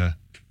powder,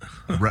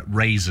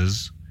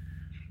 razors.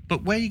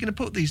 But where are you going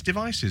to put these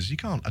devices? You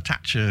can't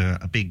attach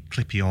a big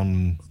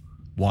clippy-on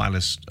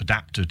wireless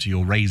adapter to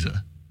your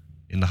razor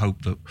in the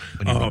hope that...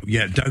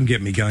 don't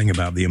get me going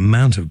about the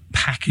amount of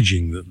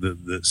packaging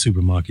that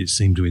supermarkets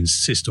seem to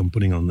insist on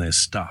putting on their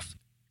stuff.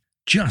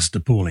 Just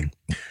appalling.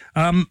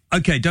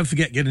 Okay, don't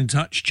forget, get in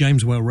touch,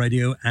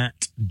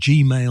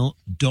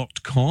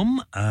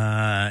 jameswellradio@gmail.com.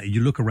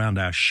 You look around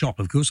our shop,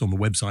 of course, on the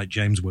website,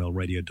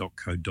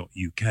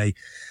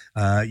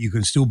 jameswellradio.co.uk. You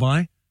can still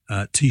buy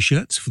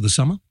T-shirts for the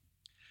summer.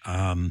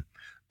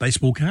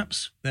 Baseball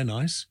caps, they're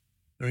nice.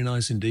 Very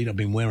nice indeed. I've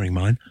been wearing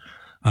mine.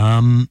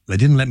 They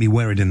didn't let me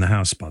wear it in the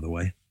house, by the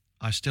way.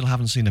 I still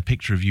haven't seen a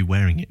picture of you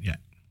wearing it yet.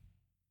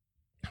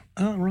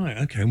 Oh, right.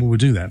 Okay. Well, we'll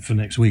do that for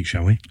next week,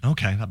 shall we?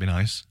 Okay, that'd be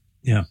nice.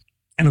 Yeah.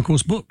 And, of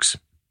course, books.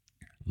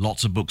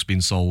 Lots of books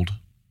being sold.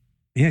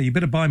 Yeah, you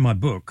better buy my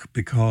book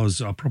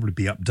because I'll probably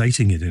be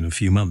updating it in a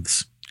few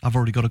months. I've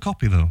already got a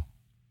copy, though.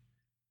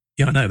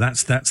 Yeah, I know.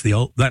 That's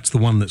the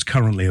one that's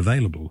currently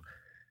available.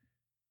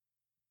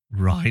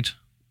 Right.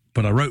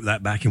 But I wrote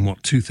that back in,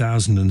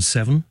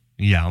 2007?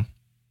 Yeah.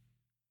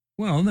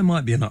 Well, there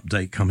might be an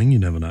update coming. You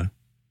never know.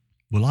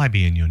 Will I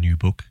be in your new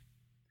book?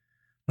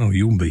 Oh,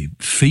 you'll be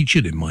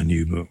featured in my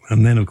new book.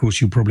 And then, of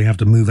course, you'll probably have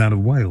to move out of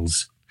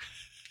Wales.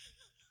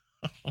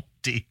 Oh,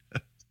 dear.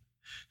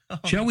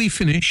 Shall we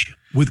finish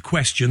with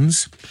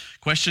questions?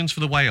 Questions for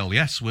the whale,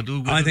 yes. We'll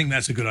do. I think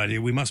that's a good idea.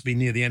 We must be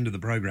near the end of the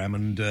programme,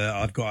 and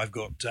I've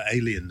got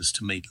aliens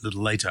to meet a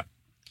little later.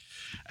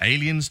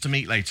 Aliens to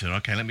meet later.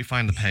 Okay, let me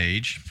find the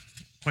page.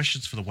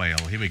 Questions for the whale.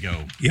 Here we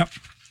go. Yep.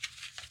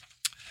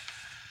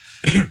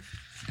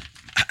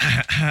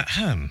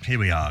 Here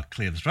we are.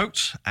 Clear the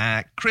throat.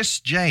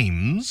 Chris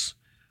James,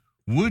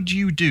 would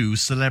you do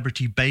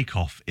Celebrity Bake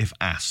Off if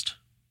asked?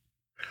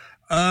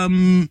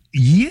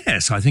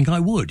 Yes, I think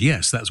I would.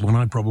 Yes, that's one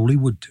I probably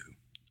would do.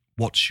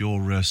 What's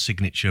your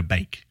signature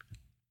bake?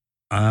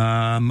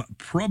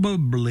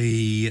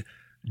 Probably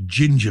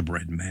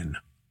gingerbread men.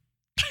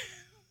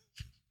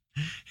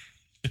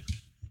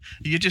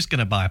 You're just going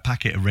to buy a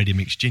packet of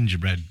ready-mixed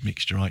gingerbread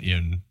mixture, aren't you,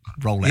 and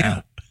roll it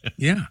out?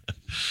 Yeah.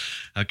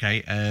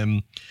 Okay.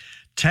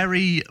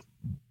 Terry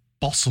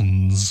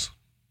Bossons.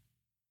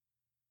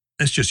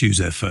 Let's just use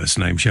their first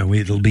name, shall we?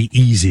 It'll be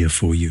easier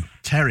for you.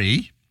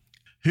 Terry,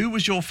 who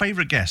was your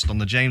favourite guest on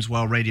the James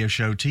Well Radio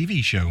Show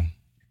TV show?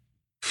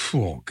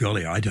 Oh,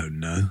 golly, I don't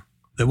know.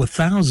 There were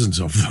thousands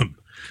of them.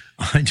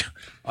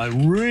 I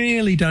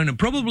really don't know.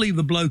 Probably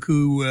the bloke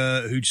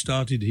who'd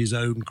started his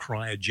own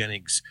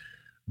cryogenics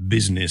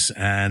business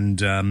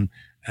and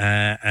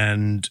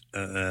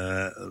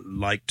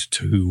liked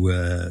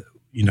to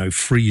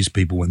freeze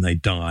people when they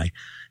die.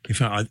 In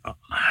fact,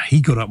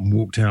 he got up and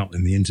walked out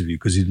in the interview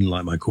because he didn't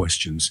like my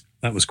questions.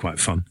 That was quite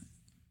fun.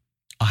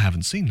 I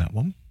haven't seen that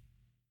one.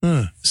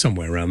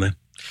 Somewhere around there.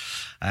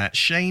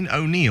 Shane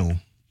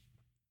O'Neill.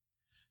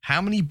 How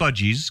many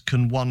budgies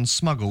can one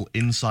smuggle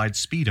inside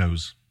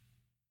Speedos?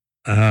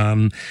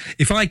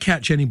 If I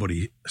catch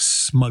anybody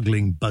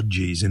smuggling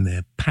budgies in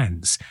their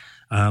pants,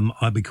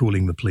 I'd be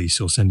calling the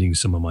police or sending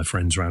some of my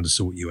friends round to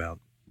sort you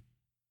out.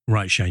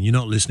 Right, Shane, you're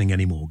not listening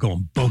anymore. Go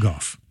on, bog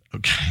off.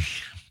 Okay.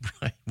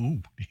 Right.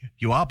 Ooh,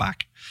 you are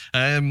back.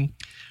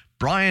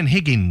 Brian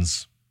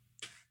Higgins.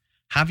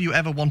 Have you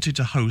ever wanted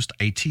to host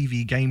a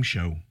TV game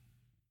show?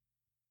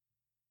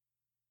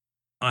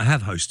 I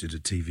have hosted a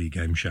TV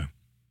game show.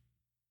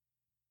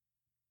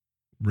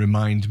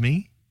 Remind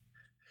me.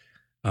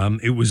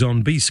 It was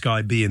on B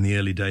Sky B in the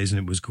early days, and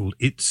it was called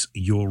It's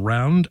Your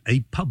Round,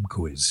 a pub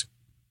quiz.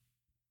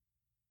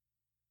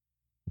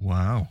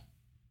 Wow.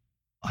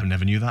 I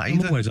never knew that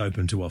either. I'm always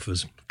open to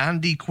offers.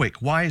 Andy Quick,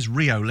 why is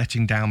Rio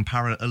letting down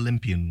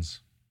Paralympians?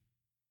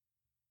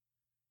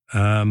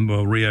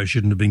 Well, Rio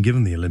shouldn't have been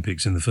given the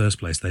Olympics in the first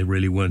place. They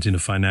really weren't in a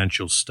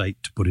financial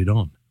state to put it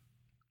on.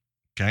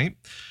 Okay.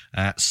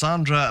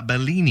 Sandra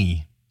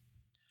Bellini.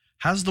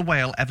 Has the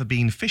whale ever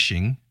been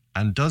fishing,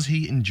 and does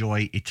he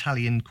enjoy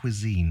Italian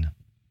cuisine?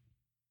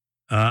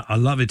 I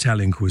love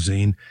Italian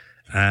cuisine,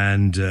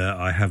 and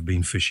I have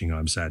been fishing,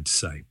 I'm sad to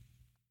say.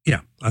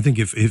 Yeah, I think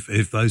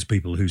if those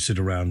people who sit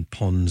around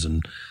ponds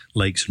and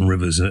lakes and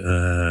rivers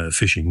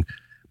fishing,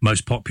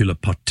 most popular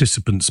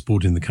participant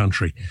sport in the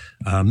country,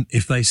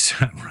 if they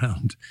sat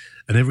around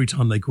and every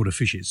time they caught a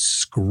fish it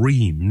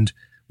screamed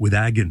with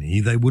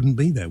agony, they wouldn't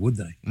be there, would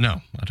they?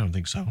 No, I don't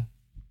think so.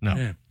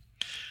 No.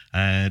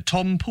 Yeah.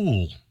 Tom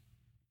Poole.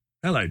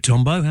 Hello,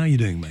 Tombo. How you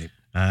doing, mate?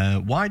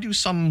 Why do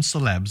some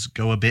celebs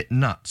go a bit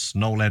nuts?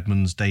 Noel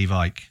Edmonds, Dave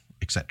Icke,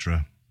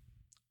 etc.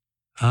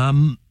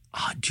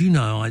 Do you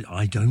know?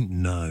 I don't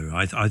know.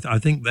 I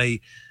think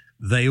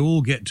they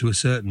all get to a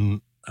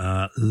certain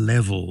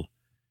level,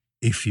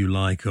 if you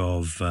like,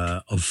 of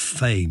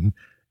fame,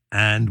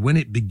 and when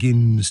it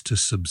begins to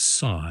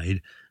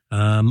subside,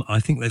 I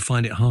think they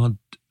find it hard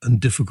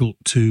and difficult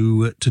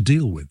to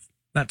deal with.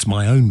 That's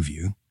my own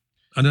view.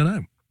 I don't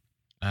know.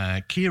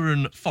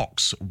 Kieran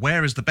Fox,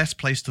 where is the best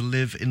place to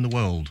live in the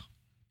world?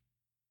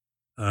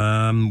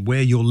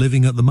 Where you're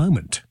living at the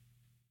moment.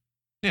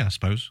 Yeah, I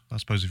suppose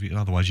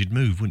otherwise you'd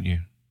move, wouldn't you?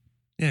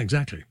 Yeah,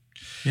 exactly.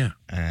 Yeah.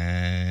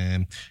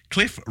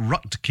 Cliff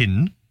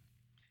Rutkin,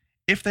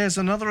 if there's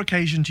another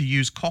occasion to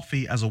use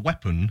coffee as a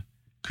weapon,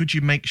 could you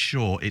make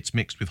sure it's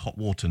mixed with hot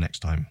water next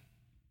time?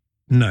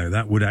 No,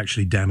 that would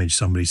actually damage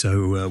somebody.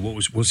 So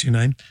what's your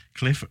name?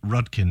 Cliff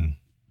Rudkin.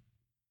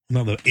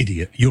 Another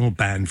idiot. You're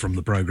banned from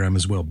the programme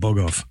as well. Bog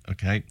off.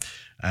 Okay.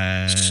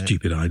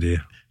 Stupid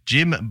idea.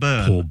 Jim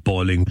Byrne. Pour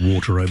boiling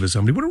water over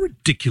somebody. What a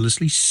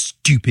ridiculously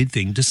stupid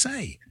thing to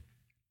say.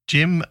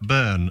 Jim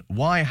Byrne.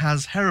 Why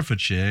has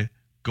Herefordshire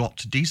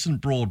got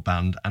decent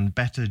broadband and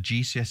better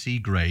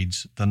GCSE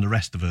grades than the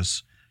rest of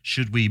us?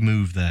 Should we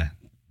move there?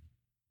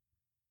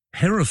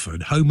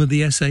 Hereford, home of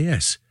the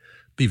SAS.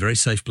 Be a very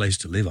safe place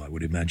to live, I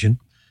would imagine.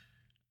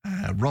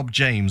 Rob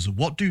James.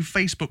 What do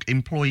Facebook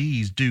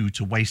employees do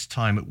to waste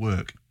time at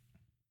work?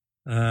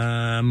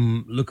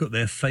 Look at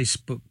their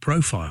Facebook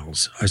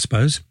profiles, I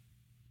suppose.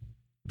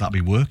 That'd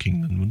be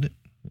working then, wouldn't it?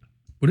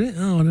 Would it?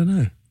 Oh, I don't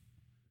know.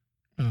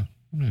 Oh,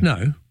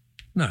 yeah.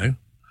 No.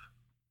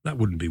 That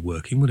wouldn't be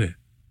working, would it?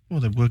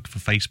 Well, they work for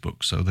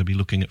Facebook, so they'd be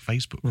looking at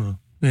Facebook. Well,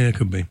 yeah, it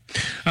could be.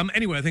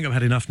 Anyway, I think I've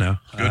had enough now.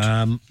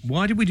 Good.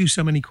 Why did we do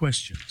so many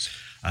questions?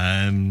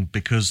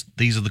 Because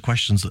these are the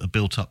questions that are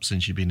built up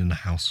since you've been in the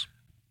house.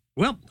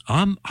 Well,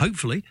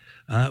 hopefully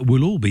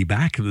we'll all be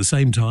back at the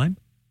same time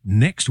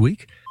next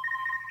week.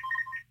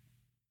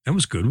 That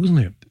was good, wasn't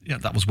it? Yeah,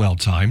 that was well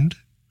timed.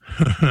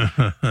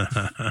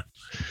 Right,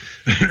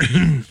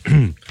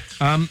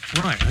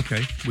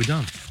 okay, we're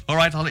done. All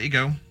right, I'll let you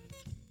go.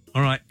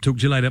 All right, talk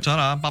to you later.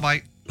 Ta-da,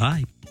 bye-bye.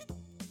 Bye.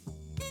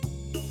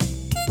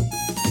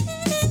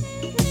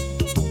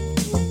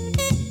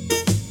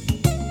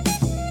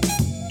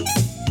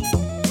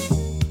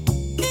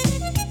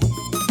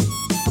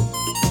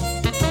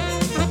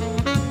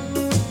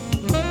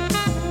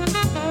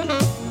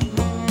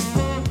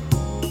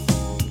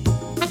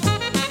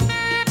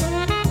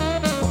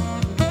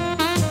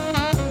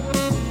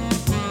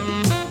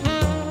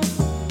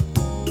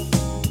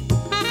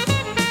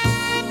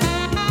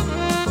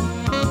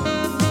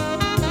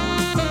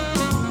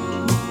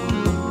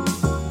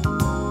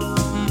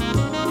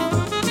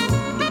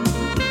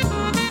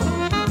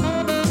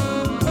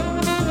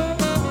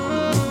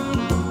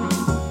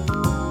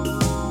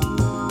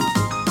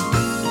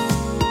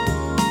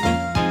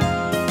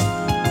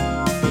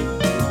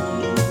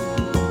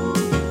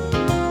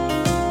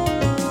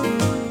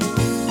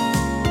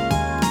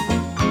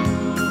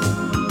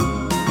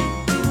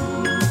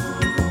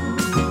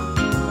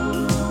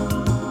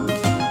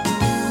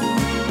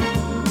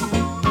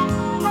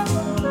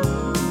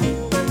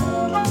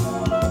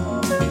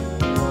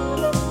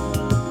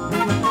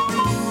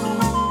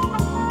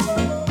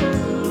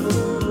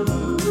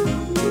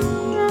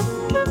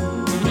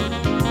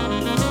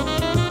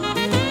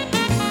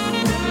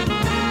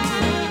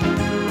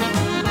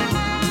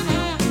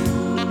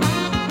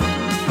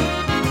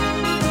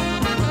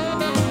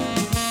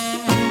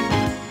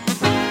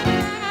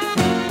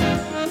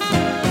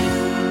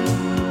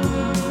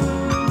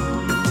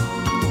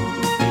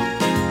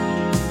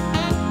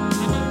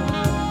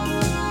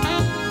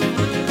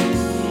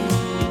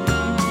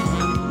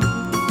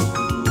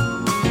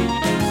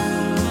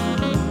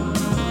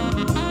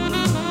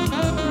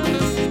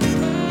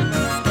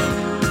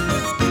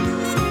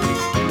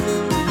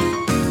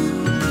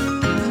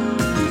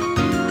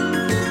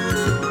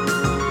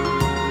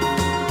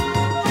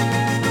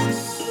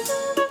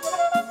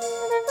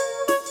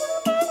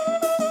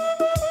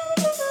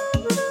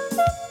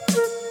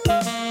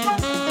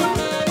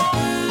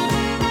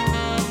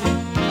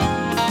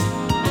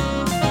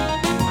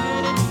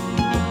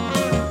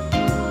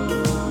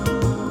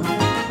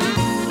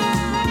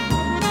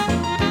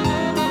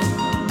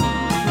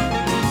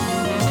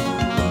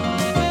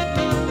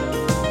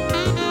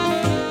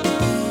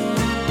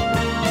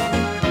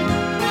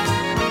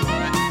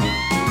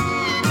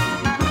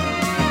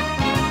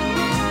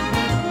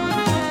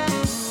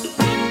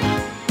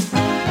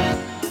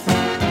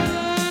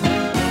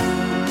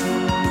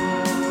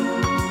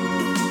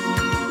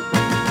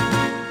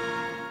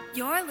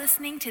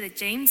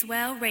 James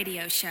Whale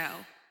Radio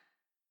Show.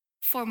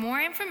 For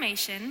more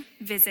information,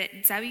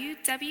 visit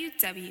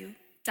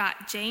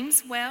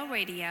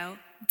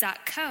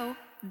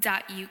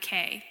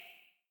www.jameswhaleradio.co.uk.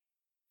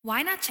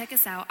 Why not check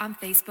us out on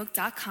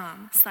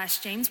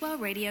Facebook.com/James Whale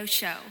Radio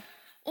Show,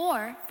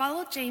 or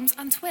follow James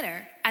on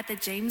Twitter @The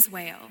James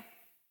Whale.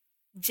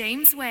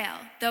 James Whale,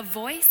 the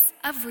voice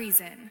of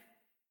reason.